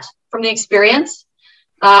can get from the experience,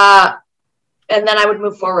 and then I would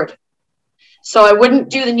move forward. So I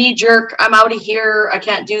wouldn't do the knee jerk, I'm out of here, I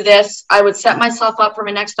can't do this. I would set myself up for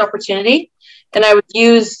my next opportunity and I would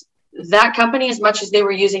use that company as much as they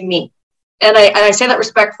were using me. And I say that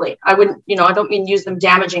respectfully. I wouldn't, I don't mean use them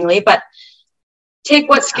damagingly, but take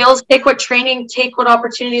what skills, take what training, take what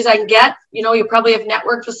opportunities I can get. You probably have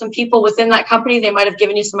networked with some people within that company. They might have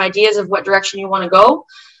given you some ideas of what direction you want to go.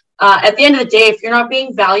 At the end of the day, if you're not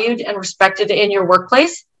being valued and respected in your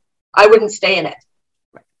workplace, I wouldn't stay in it.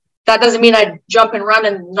 That doesn't mean I'd jump and run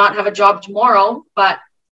and not have a job tomorrow, but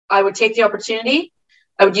I would take the opportunity.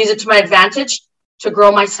 I would use it to my advantage to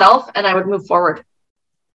grow myself, and I would move forward.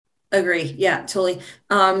 Agree. Yeah, totally.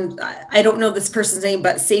 I don't know this person's name,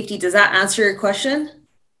 but Safety, does that answer your question?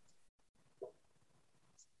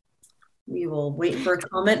 We will wait for a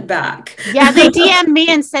comment back. Yeah, they DM'd me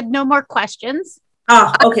and said no more questions.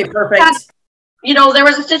 Oh, okay, perfect. There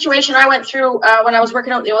was a situation I went through when I was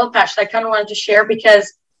working out the oil patch that I kind of wanted to share,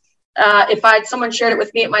 because if someone shared it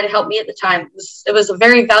with me, it might have helped me at the time. It was a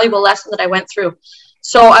very valuable lesson that I went through.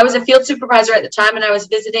 So I was a field supervisor at the time, and I was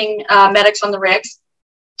visiting medics on the rigs.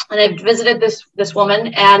 And I visited this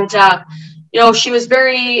woman, and she was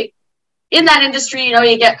very in that industry.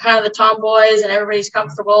 You get kind of the tomboys, and everybody's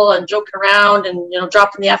comfortable and joking around, and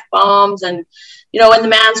dropping the F-bombs, and in the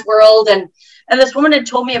man's world. And this woman had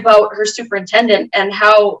told me about her superintendent, and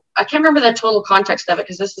how, I can't remember the total context of it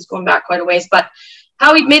because this is going back quite a ways, but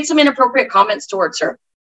how he'd made some inappropriate comments towards her.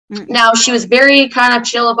 Mm-hmm. Now, she was very kind of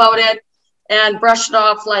chill about it and brushed it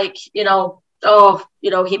off like,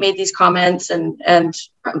 he made these comments and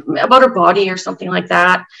about her body or something like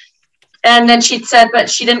that. And then she'd said, but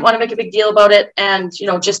she didn't want to make a big deal about it. And,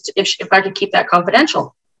 just if I could keep that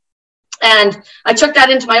confidential. And I took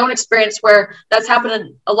that into my own experience, where that's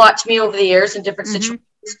happened a lot to me over the years in different situations,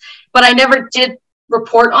 but I never did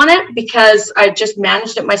report on it because I just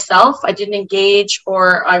managed it myself. I didn't engage,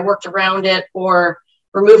 or I worked around it, or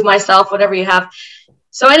removed myself, whatever you have.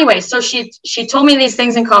 So anyway, so she told me these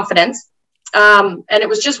things in confidence. And it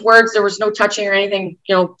was just words. There was no touching or anything,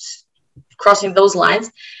 crossing those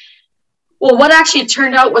lines. Well, what actually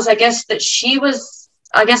turned out was, I guess, that she was,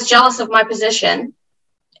 jealous of my position.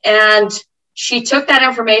 And she took that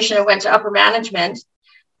information and went to upper management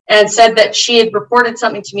and said that she had reported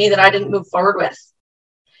something to me that I didn't move forward with,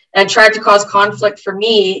 and tried to cause conflict for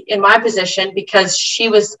me in my position because she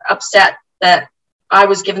was upset that I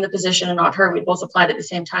was given the position and not her. We both applied at the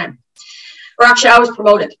same time. Or actually, I was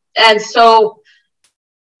promoted. And so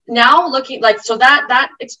now looking so that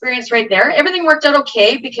experience right there, everything worked out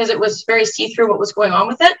okay because it was very see-through what was going on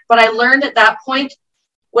with it. But I learned at that point,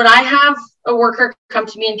 when I have a worker come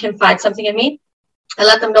to me and confide something in me, I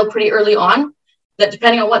let them know pretty early on that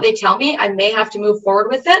depending on what they tell me, I may have to move forward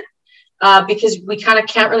with it because we kind of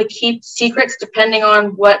can't really keep secrets depending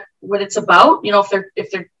on what it's about.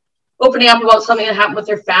 If they're opening up about something that happened with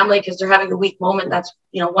their family because they're having a weak moment, that's,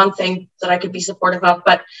 one thing that I could be supportive of.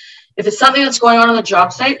 But if it's something that's going on the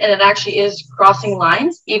job site and it actually is crossing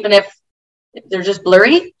lines, even if they're just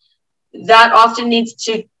blurry, that often needs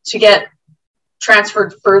to get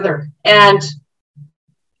transferred further. And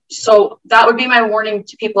so that would be my warning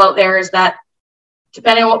to people out there, is that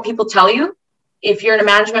depending on what people tell you, if you're in a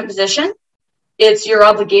management position, it's your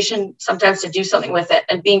obligation sometimes to do something with it,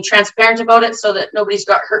 and being transparent about it so that nobody's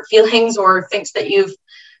got hurt feelings or thinks that you've,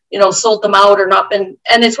 sold them out or not been.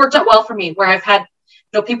 And it's worked out well for me, where I've had,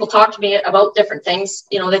 people talk to me about different things.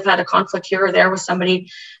 They've had a conflict here or there with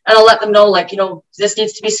somebody, and I'll let them know, this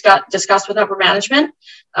needs to be discussed with upper management.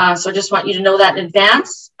 So I just want you to know that in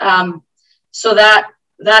advance. So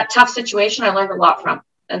that tough situation I learned a lot from.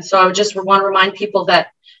 And so I would just want to remind people that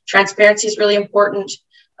transparency is really important.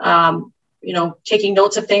 Taking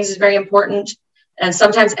notes of things is very important. And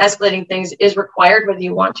sometimes escalating things is required, whether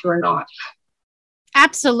you want to or not.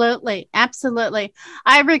 Absolutely. Absolutely.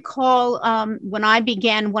 I recall when I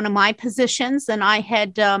began one of my positions, and I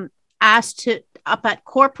had asked up at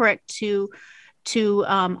corporate to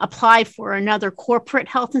apply for another corporate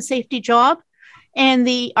health and safety job. And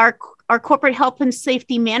our corporate health and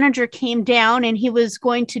safety manager came down, and he was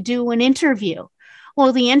going to do an interview.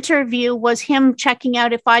 Well, the interview was him checking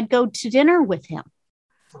out if I'd go to dinner with him.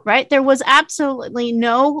 Right. There was absolutely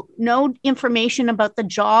no information about the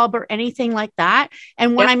job or anything like that.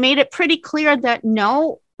 And when I made it pretty clear that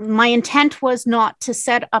no, my intent was not to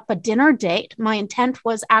set up a dinner date, my intent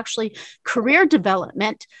was actually career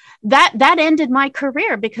development, that ended my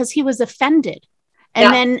career because he was offended.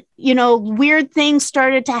 And then, weird things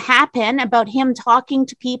started to happen about him talking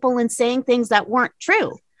to people and saying things that weren't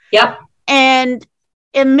true. Yep. And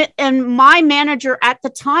my manager at the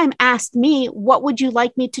time asked me, what would you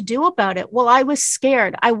like me to do about it? Well, I was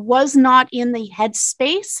scared. I was not in the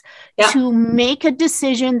headspace to make a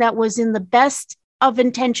decision that was in the best of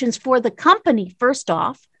intentions for the company, first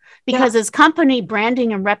off. because it's company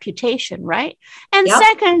branding and reputation, right? And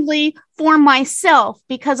secondly, for myself,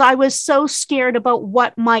 because I was so scared about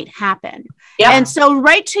what might happen. And so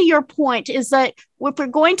right to your point is that if we're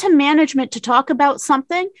going to management to talk about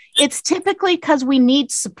something, it's typically because we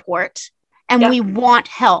need support and we want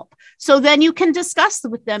help. So then you can discuss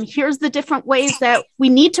with them, here's the different ways that we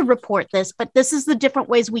need to report this, but this is the different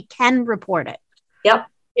ways we can report it.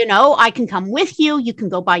 You know, I can come with you, you can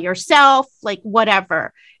go by yourself, like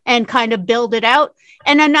whatever, and kind of build it out.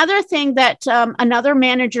 And another thing that another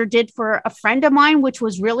manager did for a friend of mine, which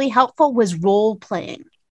was really helpful, was role playing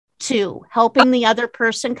too, helping the other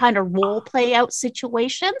person kind of role play out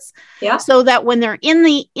situations. So that when they're in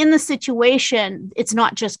the situation, it's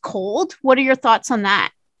not just cold. What are your thoughts on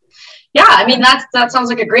that? Yeah, I mean, that sounds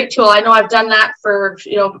like a great tool. I know I've done that for,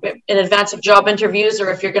 you know, in advance of job interviews, or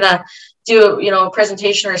if you're going to do, you know, a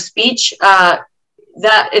presentation or a speech,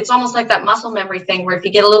 that it's almost like that muscle memory thing where if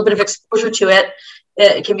you get a little bit of exposure to it,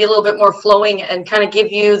 it can be a little bit more flowing and kind of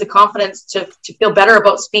give you the confidence to feel better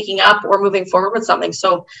about speaking up or moving forward with something.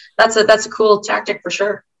 So that's a cool tactic for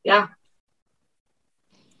sure. Yeah.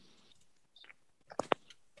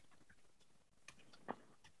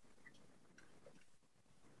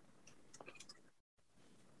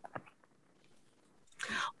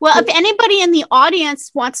 Well, if anybody in the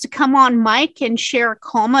audience wants to come on mic and share a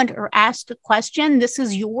comment or ask a question, this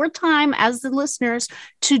is your time as the listeners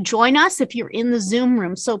to join us if you're in the Zoom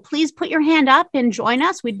room. So please put your hand up and join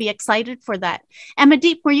us. We'd be excited for that.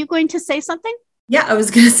 Emma-Deep, were you going to say something? Yeah, I was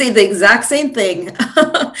going to say the exact same thing.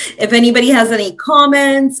 If anybody has any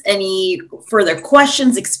comments, any further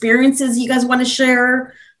questions, experiences you guys want to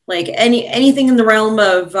share, like anything in the realm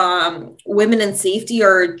of women and safety,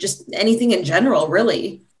 or just anything in general,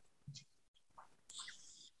 really.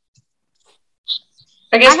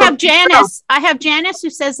 I have Janice who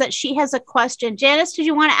says that she has a question. Janice, did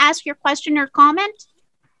you want to ask your question or comment?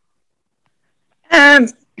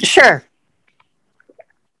 Sure.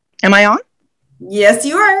 Am I on? Yes,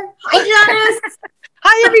 you are. Hi, Janice.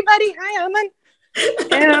 Hi, everybody. Hi,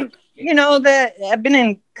 Aman. You know, I've been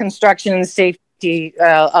in construction and safety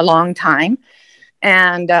a long time.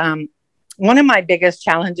 And one of my biggest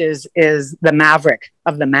challenges is the maverick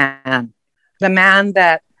of the man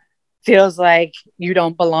that feels like you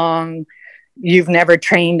don't belong, you've never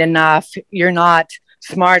trained enough, you're not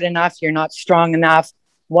smart enough, you're not strong enough,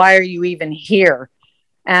 why are you even here?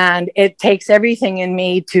 And it takes everything in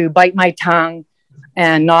me to bite my tongue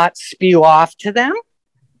and not spew off to them.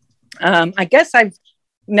 I guess I've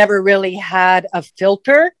never really had a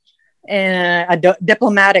filter,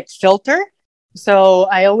 diplomatic filter. So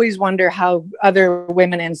I always wonder how other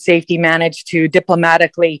women in safety manage to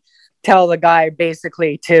diplomatically tell the guy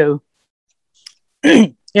basically to,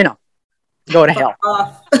 you know, go to hell.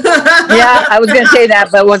 Yeah, I was going to say that,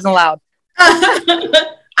 but it wasn't allowed.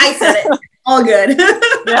 I said it. All good.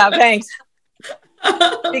 Yeah, thanks.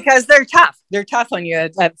 Because they're tough. They're tough on you.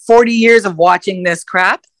 At 40 years of watching this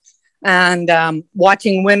crap and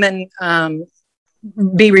watching women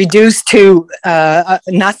be reduced to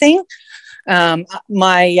nothing. A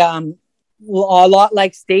lot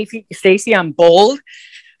like Stacey, I'm bold.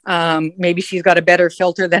 Maybe she's got a better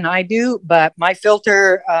filter than I do, but my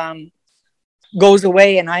filter goes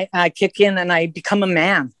away and I kick in and I become a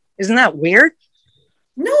man. Isn't that weird?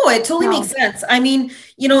 No, it totally makes sense. I mean,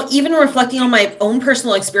 you know, even reflecting on my own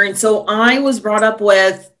personal experience. So I was brought up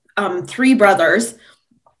with 3 brothers.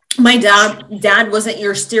 My dad wasn't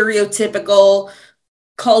your stereotypical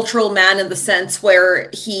cultural man in the sense where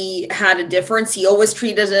he had a difference. He always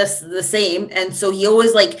treated us the same. And so he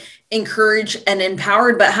always like encouraged and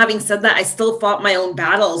empowered. But having said that, I still fought my own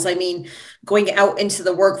battles. I mean, going out into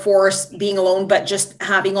the workforce, being alone, but just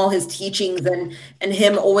having all his teachings and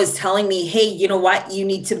him always telling me, hey, you know what, you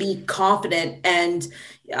need to be confident. And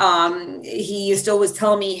he used to always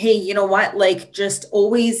tell me, hey, you know what, like just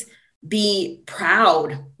always be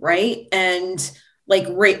proud, right? And like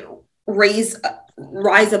rise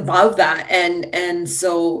above that. And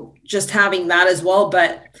so just having that as well.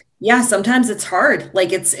 But yeah, sometimes it's hard.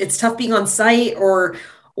 Like it's tough being on site or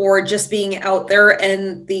just being out there,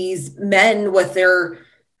 and these men with their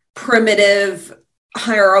primitive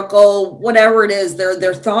hierarchical, whatever it is,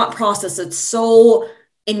 their thought process, it's so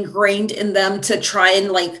ingrained in them to try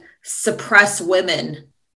and like suppress women.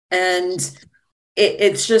 And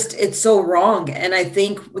it's so wrong. And I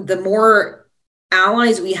think the more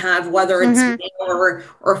allies we have, whether it's male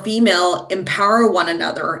or female, empower one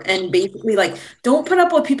another and basically like, don't put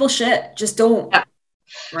up with people's shit. Just don't. Yeah.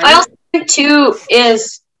 Right? I also think too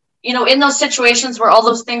is, you know, in those situations where all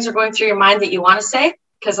those things are going through your mind that you want to say,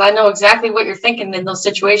 because I know exactly what you're thinking in those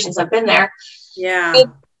situations. I've been there. Yeah.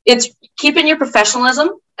 It's keeping your professionalism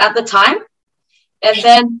at the time and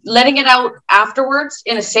then letting it out afterwards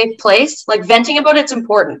in a safe place. Like venting about it's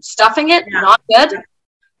important. Stuffing it, not good.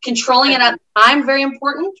 Controlling it at the time, very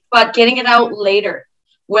important, but getting it out later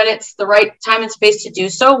when it's the right time and space to do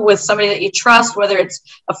so with somebody that you trust, whether it's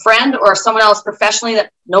a friend or someone else professionally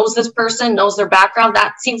that knows this person, knows their background.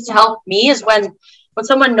 That seems to help me is when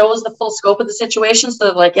someone knows the full scope of the situation. So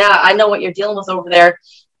they're like, yeah, I know what you're dealing with over there.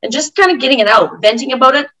 And just kind of getting it out, venting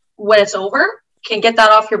about it when it's over, can get that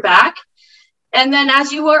off your back. And then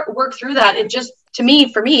as you work through that, it just, for me,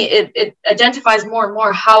 it identifies more and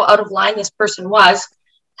more how out of line this person was,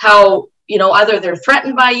 how, either they're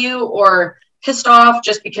threatened by you or pissed off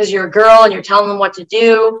just because you're a girl and you're telling them what to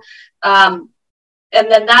do. And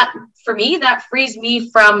then that, for me, that frees me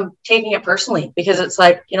from taking it personally, because it's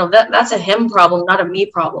like, that's a him problem, not a me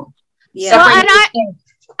problem. Yeah.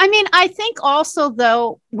 I think also,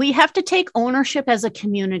 though, we have to take ownership as a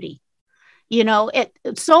community.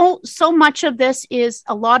 So much of this is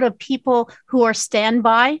a lot of people who are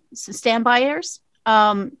bystanders.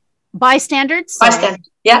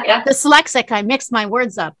 Yeah. Dyslexic, I mixed my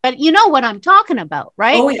words up, but you know what I'm talking about,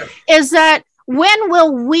 right? Oh, yeah. Is that when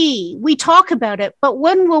will we talk about it, but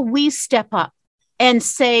when will we step up and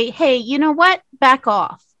say, hey, you know what, back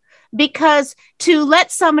off? Because to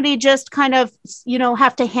let somebody just kind of,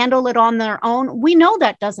 have to handle it on their own, we know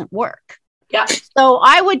that doesn't work. Yeah. So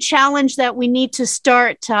I would challenge that we need to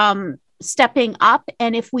start stepping up.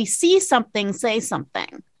 And if we see something, say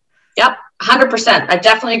something. Yep, 100%. I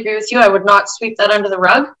definitely agree with you. I would not sweep that under the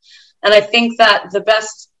rug. And I think that the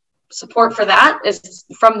best support for that is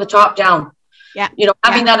from the top down. Yeah.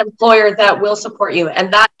 Having that employer that will support you.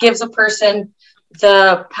 And that gives a person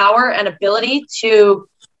the power and ability to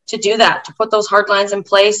do that, to put those hard lines in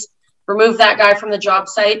place, remove that guy from the job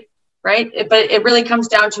site, right? But it really comes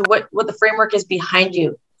down to what the framework is behind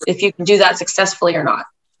you, if you can do that successfully or not.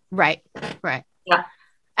 Right. Yeah.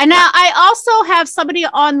 And now I also have somebody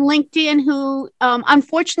on LinkedIn who,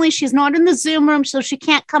 unfortunately, she's not in the Zoom room, so she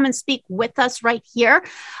can't come and speak with us right here.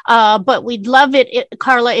 But we'd love it,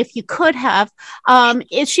 Carla, if you could have.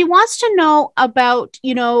 She wants to know about,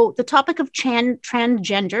 the topic of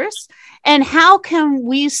transgenders and how can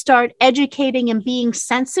we start educating and being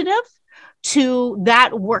sensitive to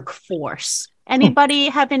that workforce. Anybody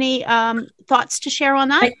have any thoughts to share on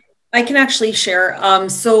that? I can actually share.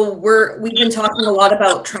 So we've been talking a lot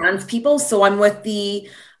about trans people. So I'm with the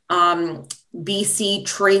BC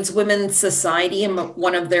Tradeswomen's Society. I'm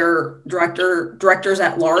one of their directors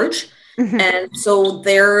at large. Mm-hmm. And so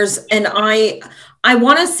I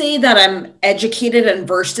want to say that I'm educated and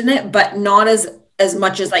versed in it, but not as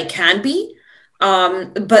much as I can be.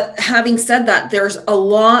 But having said that, there's a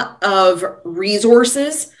lot of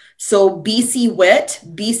resources. So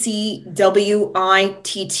BCWIT, BCWITT,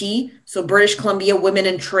 so British Columbia Women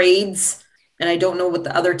in Trades, and I don't know what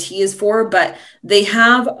the other T is for, but they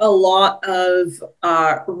have a lot of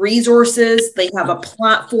resources. They have a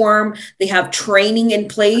platform. They have training in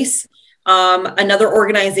place. Another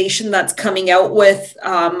organization that's coming out with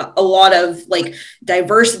a lot of like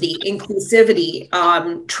diversity, inclusivity,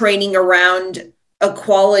 training around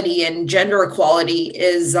equality and gender equality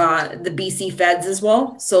is the BC Feds as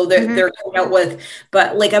well. So they're coming out with,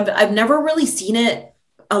 but like I've never really seen it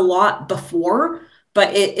a lot before,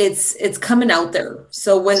 but it's coming out there.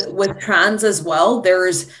 So with trans as well,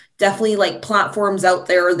 there's definitely like platforms out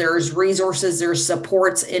there. There's resources, there's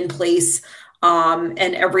supports in place, and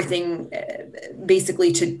everything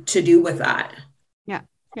basically to do with that. Yeah.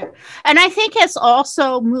 And I think it's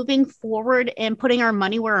also moving forward and putting our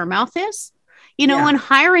money where our mouth is. And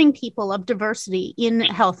hiring people of diversity in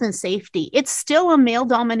health and safety, it's still a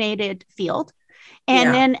male-dominated field.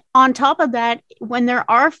 And then on top of that, when there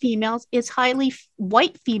are females, it's highly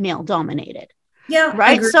white female-dominated. Yeah.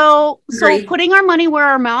 Right. So putting our money where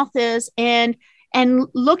our mouth is and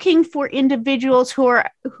looking for individuals who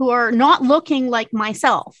are not looking like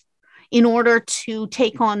myself in order to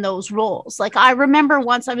take on those roles. Like I remember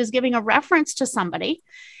once I was giving a reference to somebody.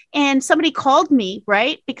 And somebody called me,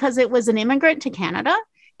 right, because it was an immigrant to Canada.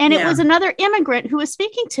 And it was another immigrant who was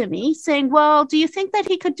speaking to me saying, well, do you think that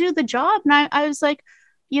he could do the job? And I was like,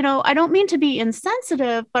 I don't mean to be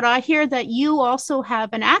insensitive, but I hear that you also have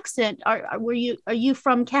an accent. Are you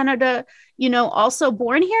from Canada, also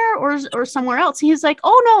born here or somewhere else? He's like,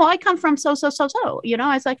 oh, no, I come from so. I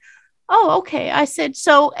was like, oh, okay. I said,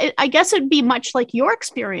 so I guess it'd be much like your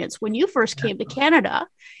experience when you first came to Canada.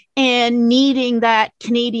 and needing that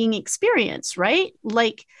Canadian experience, right?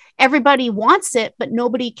 Like everybody wants it, but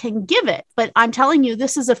nobody can give it. But I'm telling you,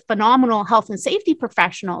 this is a phenomenal health and safety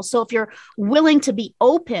professional. So if you're willing to be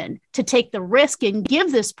open to take the risk and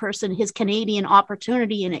give this person his Canadian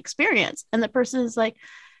opportunity and experience, and the person is like,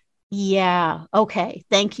 yeah, okay,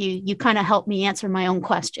 thank you. You kind of helped me answer my own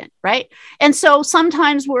question, right? And so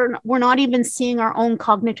sometimes we're not even seeing our own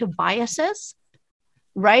cognitive biases,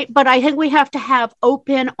 right? But I think we have to have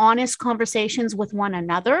open, honest conversations with one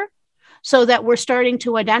another so that we're starting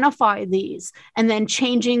to identify these and then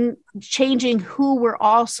changing who we're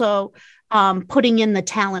also putting in the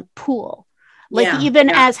talent pool. Like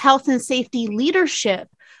as health and safety leadership,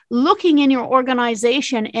 looking in your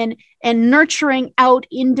organization and nurturing out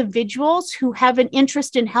individuals who have an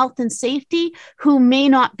interest in health and safety who may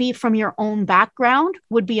not be from your own background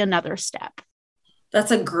would be another step.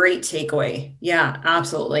 That's a great takeaway. Yeah,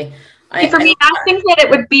 absolutely. I think that it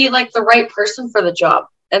would be like the right person for the job.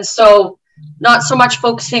 And so not so much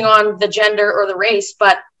focusing on the gender or the race,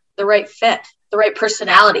 but the right fit, the right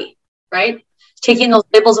personality, right? Taking those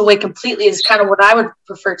labels away completely is kind of what I would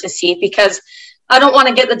prefer to see, because I don't want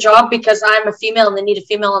to get the job because I'm a female and they need a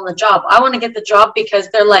female on the job. I want to get the job because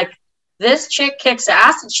they're like, this chick kicks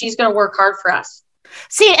ass and she's going to work hard for us.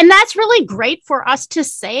 See, and that's really great for us to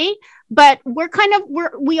say, but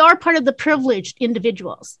we are part of the privileged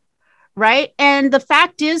individuals, right? And the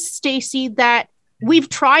fact is, Stacey, that we've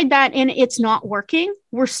tried that and it's not working.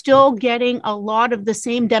 We're still getting a lot of the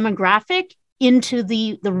same demographic into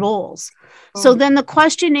the roles. So then the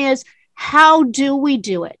question is, how do we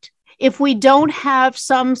do it? If we don't have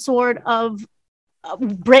some sort of how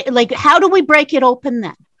do we break it open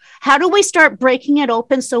then? How do we start breaking it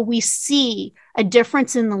open so we see a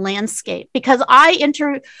difference in the landscape? Because I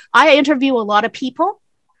interview a lot of people,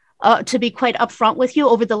 to be quite upfront with you,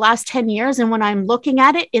 over the last 10 years. And when I'm looking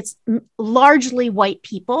at it, it's largely white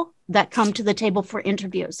people that come to the table for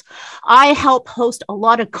interviews. I help host a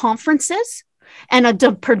lot of conferences, and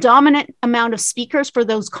a predominant amount of speakers for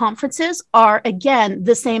those conferences are, again,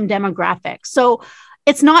 the same demographic. So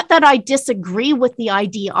it's not that I disagree with the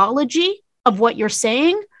ideology of what you're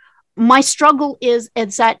saying. My struggle is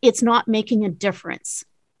that it's not making a difference.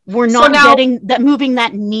 We're not moving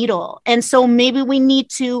that needle. And so maybe we need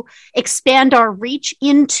to expand our reach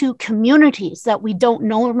into communities that we don't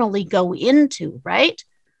normally go into, right?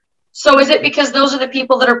 So is it because those are the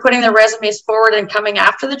people that are putting their resumes forward and coming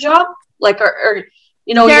after the job? Like,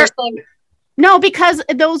 you're saying... No, because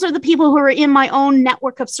those are the people who are in my own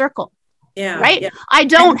network of circle. Yeah. Right. Yeah.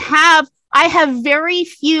 I have very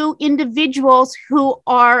few individuals who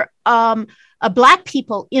are Black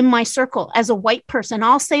people in my circle as a white person.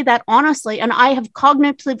 I'll say that honestly. And I have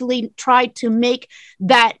cognitively tried to make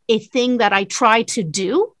that a thing that I try to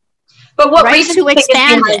do. But what reason to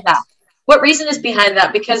expand it? That? What reason is behind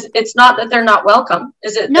that? Because it's not that they're not welcome.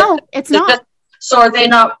 Is it? No, it's not. So are they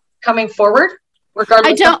not coming forward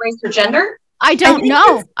regardless of race or gender? I don't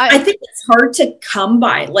know. I think it's hard to come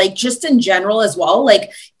by, like, just in general as well.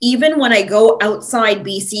 Like, even when I go outside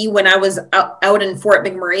BC, when I was out in Fort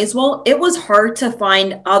McMurray as well, it was hard to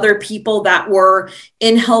find other people that were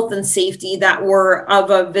in health and safety that were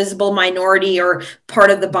of a visible minority or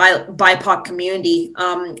part of the BIPOC community.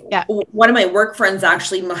 One of my work friends,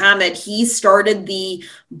 actually, Mohammed, he started the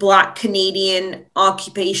Black Canadian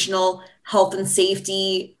Occupational Health and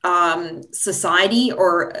Safety Society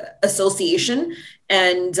or Association.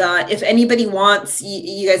 And if anybody wants,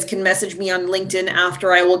 you guys can message me on LinkedIn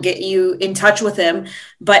after. I will get you in touch with him.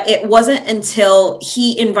 But it wasn't until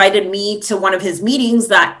he invited me to one of his meetings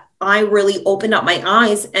that I really opened up my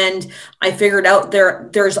eyes, and I figured out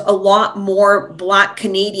there's a lot more Black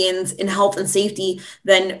Canadians in health and safety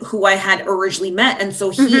than who I had originally met. And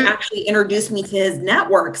so he actually introduced me to his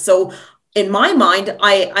network. So in my mind,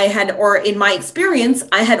 I had, or in my experience,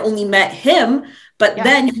 I had only met him, but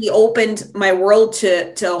then he opened my world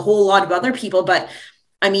to a whole lot of other people. But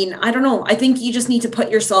I mean, I don't know. I think you just need to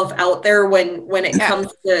put yourself out there when it comes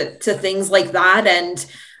to things like that. And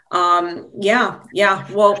and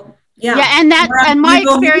my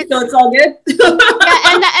experience, so it's all good.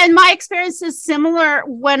 and my experience is similar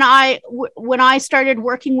when I started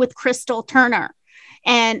working with Crystal Turner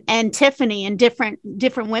and Tiffany and different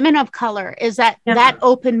women of color, is that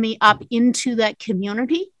opened me up into that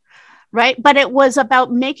community, right? But it was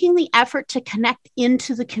about making the effort to connect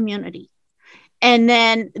into the community and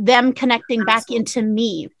then them connecting back into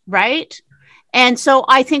me, right? And so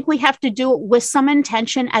I think we have to do it with some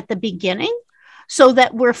intention at the beginning, so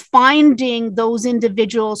that we're finding those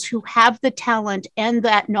individuals who have the talent and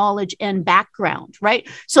that knowledge and background, right?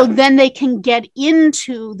 So then they can get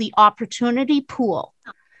into the opportunity pool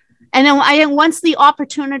And then once the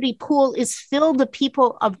opportunity pool is filled with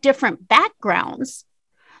people of different backgrounds,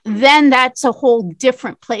 then that's a whole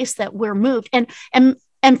different place that we're moved.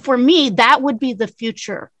 And for me, that would be the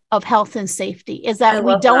future of health and safety, is that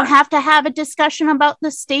we don't have to have a discussion about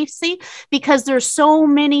this, Stacey, because there's so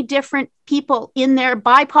many different people in there.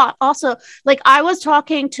 BIPOC also, like I was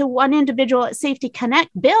talking to one individual at Safety Connect,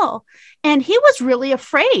 Bill, and he was really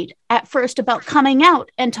afraid at first about coming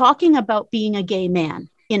out and talking about being a gay man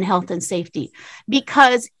in health and safety,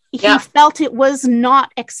 because he felt it was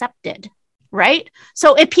not accepted, right?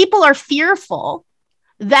 So if people are fearful,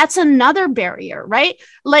 that's another barrier, right?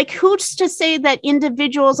 Like, who's to say that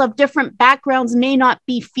individuals of different backgrounds may not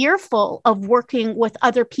be fearful of working with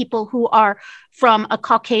other people who are from a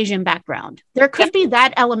Caucasian background? There could be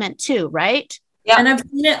that element too, right? Yeah. And I've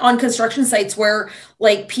seen it on construction sites where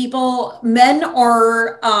like men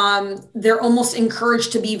are, they're almost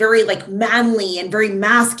encouraged to be very like manly and very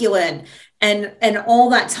masculine. And all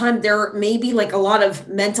that time, there may be like a lot of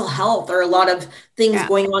mental health or a lot of things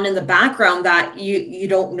going on in the background that you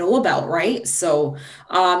don't know about, right? So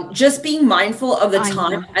just being mindful of the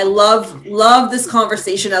time. I love this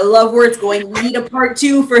conversation. I love where it's going. We need a part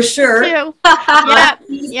 2 for sure.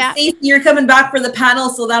 Stacey, you're coming back for the panel,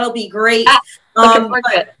 so that'll be great.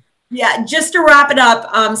 Just to wrap it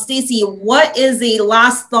up, Stacey, what is the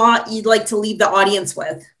last thought you'd like to leave the audience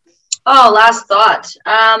with? Oh, last thought.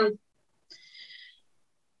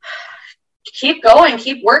 Keep going,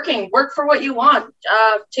 keep working, work for what you want.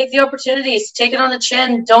 Take the opportunities, take it on the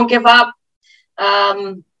chin, don't give up.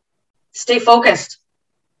 Stay focused.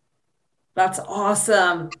 That's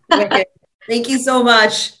awesome. Thank you so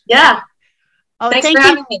much. Yeah. Thanks for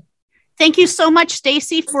having me. Thank you so much,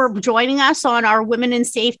 Stacey, for joining us on our Women in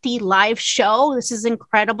Safety live show. This is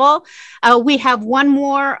incredible. We have one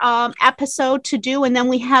more episode to do, and then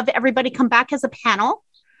we have everybody come back as a panel.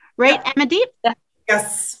 Right, Amandeep? Yeah.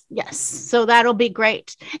 Yes. So that'll be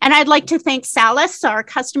great. And I'd like to thank Salis, our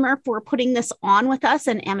customer, for putting this on with us.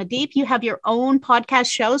 And Amandeep, you have your own podcast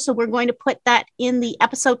show. So we're going to put that in the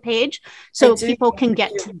episode page so people can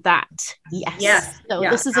get to that. Yes. So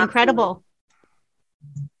this is incredible.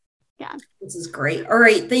 Yeah. This is great. All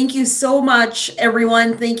right. Thank you so much,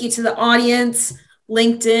 everyone. Thank you to the audience,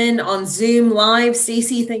 LinkedIn, on Zoom Live.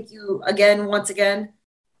 Stacey, thank you again, once again.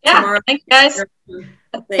 Yeah. Tomorrow. Thanks, guys.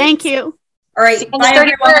 Thank you. All right. Bye,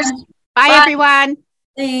 everyone. Bye, everyone.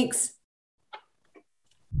 Thanks.